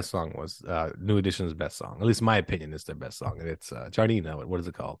 The best song was New Edition's best song. At least my opinion is their best song. And it's Charlie, you know it. What is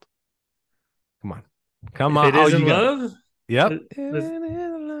it called? Come on. It Isn't Love? Yep.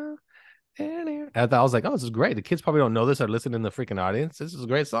 I was like, oh, this is great. The kids probably don't know this or listen in the freaking audience. This is a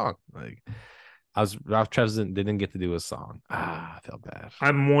great song. Like, Ralph Tresvant didn't get to do a song. I felt bad.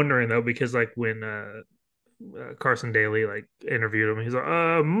 I'm wondering though, because like when Carson Daly like interviewed him, he's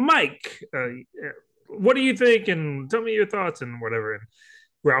like, Mike, what do you think? And tell me your thoughts and whatever. And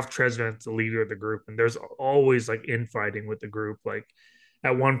Ralph Tresvant's the leader of the group, and there's always like infighting with the group. Like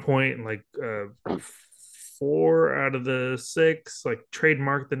at one point, like 4 out of the 6 like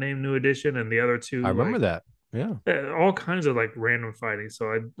trademarked the name New Edition, and the other 2 I remember that. Yeah, all kinds of like random fighting.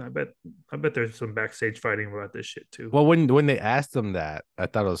 So I bet there's some backstage fighting about this shit too. Well, when they asked him that, I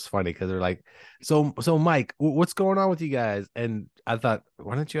thought it was funny because they're like, so Mike, what's going on with you guys? And I thought,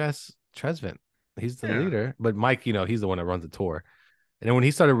 why don't you ask Tresvant? He's the leader. But Mike, he's the one that runs the tour. And then when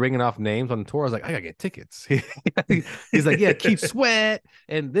he started ringing off names on the tour, I was like, I gotta get tickets. He's like, yeah, Keith Sweat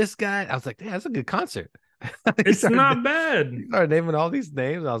and this guy. I was like, yeah, that's a good concert. It's not bad. He started naming all these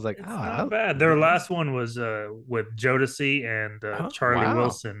names. I was like, It's oh, not bad. Their last one was with Jodeci and Charlie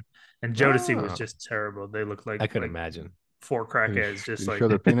Wilson. And Jodeci was just terrible. They looked like I couldn't imagine. 4 crackheads. Just like show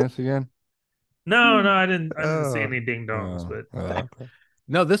their penis again. No, I didn't see any ding dongs, but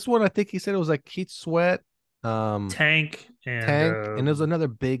no, this one I think he said it was like Keith Sweat, Tank, and there's another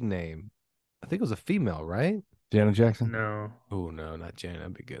big name. I think it was a female, right? Janet Jackson. No. Oh no, not Janet.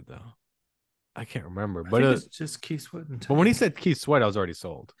 That'd be good though. I can't remember, I but think it's just Keith Sweat and Tank. But when he said Keith Sweat, I was already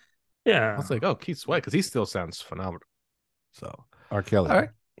sold. Yeah, I was like, oh, Keith Sweat, because he still sounds phenomenal. So R. Kelly. All right.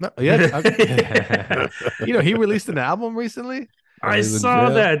 No, yeah. He released an album recently. I saw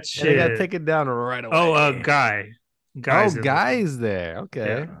that shit. And he got taken down right away. Oh, Guy. Guy's there.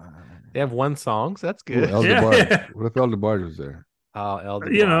 Okay. Yeah. They have one song, so that's good. Ooh, El DeBarge. What if El DeBarge was there? Oh, El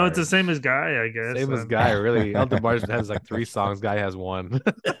DeBarge. It's the same as Guy, I guess. Same as Guy, really. El DeBarge has like 3 songs. Guy has 1. So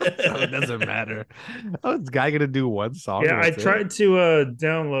it doesn't matter. Oh, is Guy gonna do 1 song? Yeah, I tried to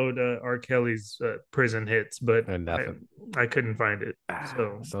download R. Kelly's prison hits, but I couldn't find it.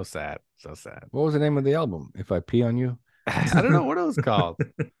 So sad. So sad. What was the name of the album? If I Pee on You? I don't know what it was called.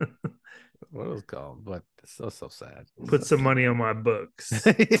 But it's so sad. Put some money on my books. I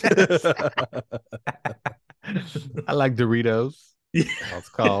like Doritos. That's what it's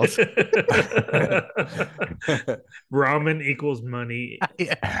called. Ramen equals money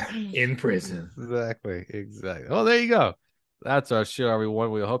in prison. Exactly. Well, there you go. That's our show,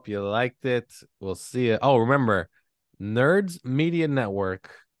 everyone. We hope you liked it. We'll see you. Oh, remember, Nerds Media Network.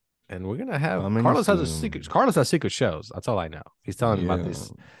 And we're gonna have Carlos has a secret. Carlos has secret shows. That's all I know. He's telling me about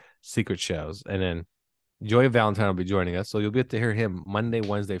these secret shows. And then Joey Valentine will be joining us. So you'll get to hear him Monday,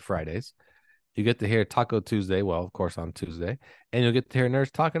 Wednesday, Fridays. You get to hear Taco Tuesday. Well, of course, on Tuesday. And you'll get to hear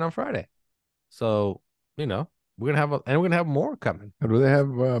Nerds Talking on Friday. So, we're gonna have more coming. Do they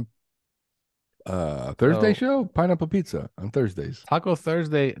have Thursday show? Pineapple Pizza on Thursdays. Taco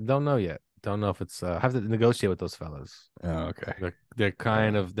Thursday, don't know yet. Don't know if it's have to negotiate with those fellas. Oh, okay. They're they're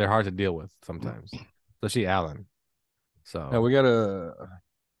hard to deal with sometimes, especially Alan. So now we got a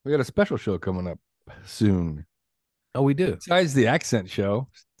special show coming up soon. Oh, we do. Besides the accent show,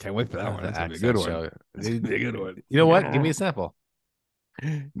 can't wait for that one. That's gonna be a good one. It's a good one. You know what? Give me a sample.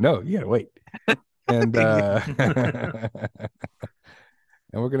 No, you gotta wait. And and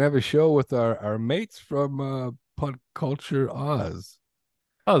we're gonna have a show with our mates from Pod Culture Oz.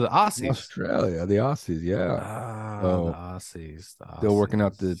 Oh, the Aussies. Australia, the Aussies, yeah. The Aussies. Still working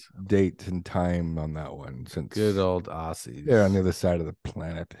out the date and time on that one. Since good old Aussies. They're on the other side of the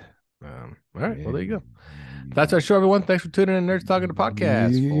planet. All right, well, there you go. That's our show, everyone. Thanks for tuning in to Nerds Talking the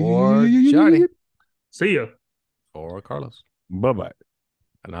Podcast. For Johnny. See ya. For Carlos. Bye-bye.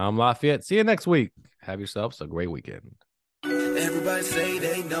 And I'm Lafayette. See you next week. Have yourselves a great weekend. Everybody say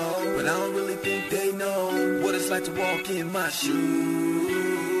they know, but I don't really think they know what it's like to walk in my shoes.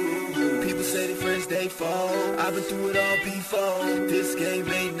 People say their friends, they fall. I've been through it all before. This game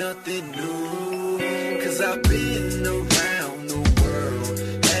ain't nothing new. Cause I've been around the world.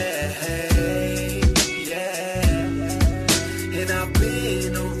 Hey, yeah. And I've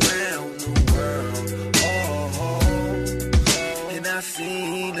been around the world. And I've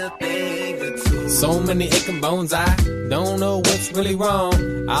seen a thing or two. So many aching bones, I don't know what's really wrong.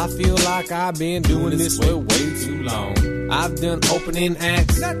 I feel like I've been doing this way too long. I've done opening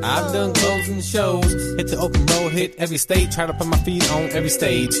acts, I've done closing shows. Hit the open road, hit every state, trying to put my feet on every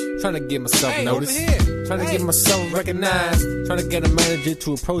stage. Trying to get myself noticed, trying to get myself recognized. Trying to get a manager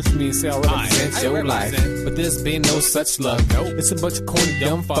to approach me and say I represent your life. But there's been no such luck. It's a bunch of corny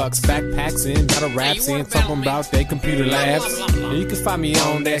dumb fucks, backpacks in, battle raps in, talking about their computer labs. And you can find me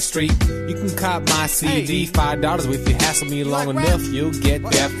on that street. You can cop my CD, $5 if you hassle me long enough, you'll get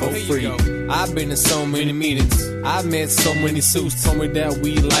that for free. I've been in so many meetings, I've met so many suits, told me that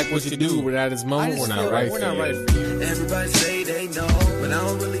we like what you do, but at this moment we're not right for you. Everybody say they know, but I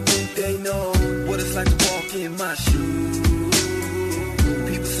don't really think they know what it's like to walk in my shoes.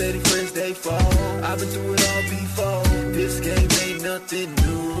 People say their friends, they fall. I've been through it all before. This game ain't nothing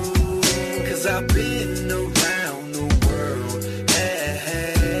new. Cause I've been around the world.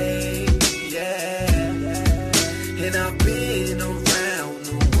 Hey, yeah. And I've been around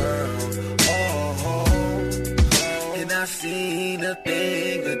the world. And I've seen a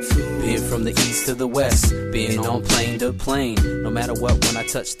thing or two. Been from the east to the west, been on plane to plane. No matter what, when I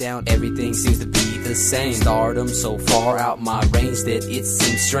touch down, everything seems to be the same. Stardom so far out my range that it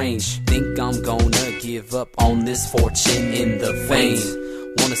seems strange. Think I'm gonna give up on this fortune in the fame.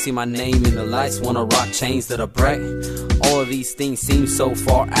 Wanna see my name in the lights, wanna rock chains that are bright. All of these things seem so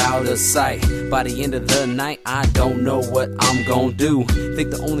far out of sight. By the end of the night, I don't know what I'm gonna do.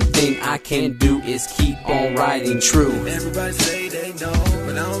 Think the only thing I can do is keep on riding true. Everybody say they know,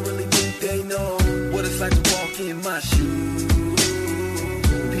 but I don't really think they know what it's like to walk in my shoes.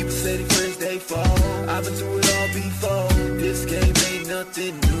 People say their friends they fall. I've been through it all before. This game ain't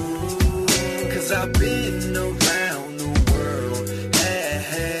nothing new, 'cause I've been around the world.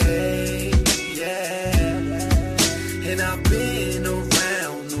 Hey, yeah. And I've been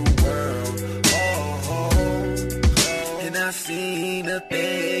around the world. Oh, and I've seen a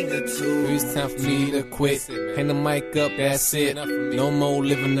thing or two. It's time for me to quit. Hang the mic up, that's it. No more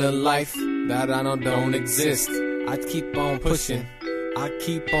living the life that I know don't exist. I keep on pushing, I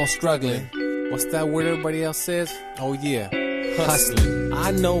keep on struggling. What's that word everybody else says? Oh yeah, hustling.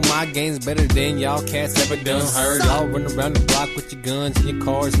 I know my game's better than y'all cats ever done heard. Y'all run around the block with your guns and your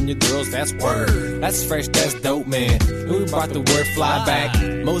cars and your girls, that's word. That's fresh, that's dope, man. And we brought the word fly back.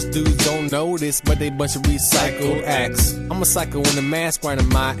 Most dudes don't know this, but they bunch of recycled acts. I'm a psycho in the mask, grinding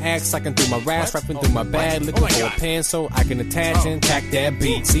my axe, cycling through my raps, rapping through my bag, looking for a pen so I can attach and tack that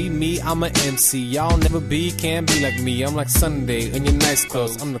beat. See me, I'm an MC. Y'all never be, can't be like me. I'm like Sunday in your nice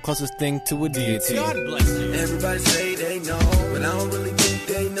clothes. I'm the closest thing to a deity. God bless you. Everybody say they know, but I don't really think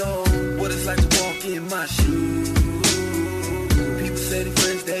they know what it's like to walk in my shoes. People say their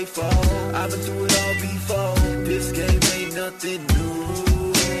friends they fall. I've been through it all before. This game ain't nothing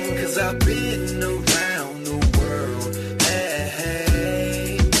new, 'cause I've been around the world.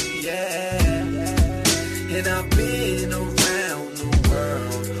 Hey, yeah. And I've been around the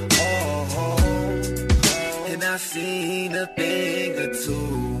world. Oh, and I've seen a thing.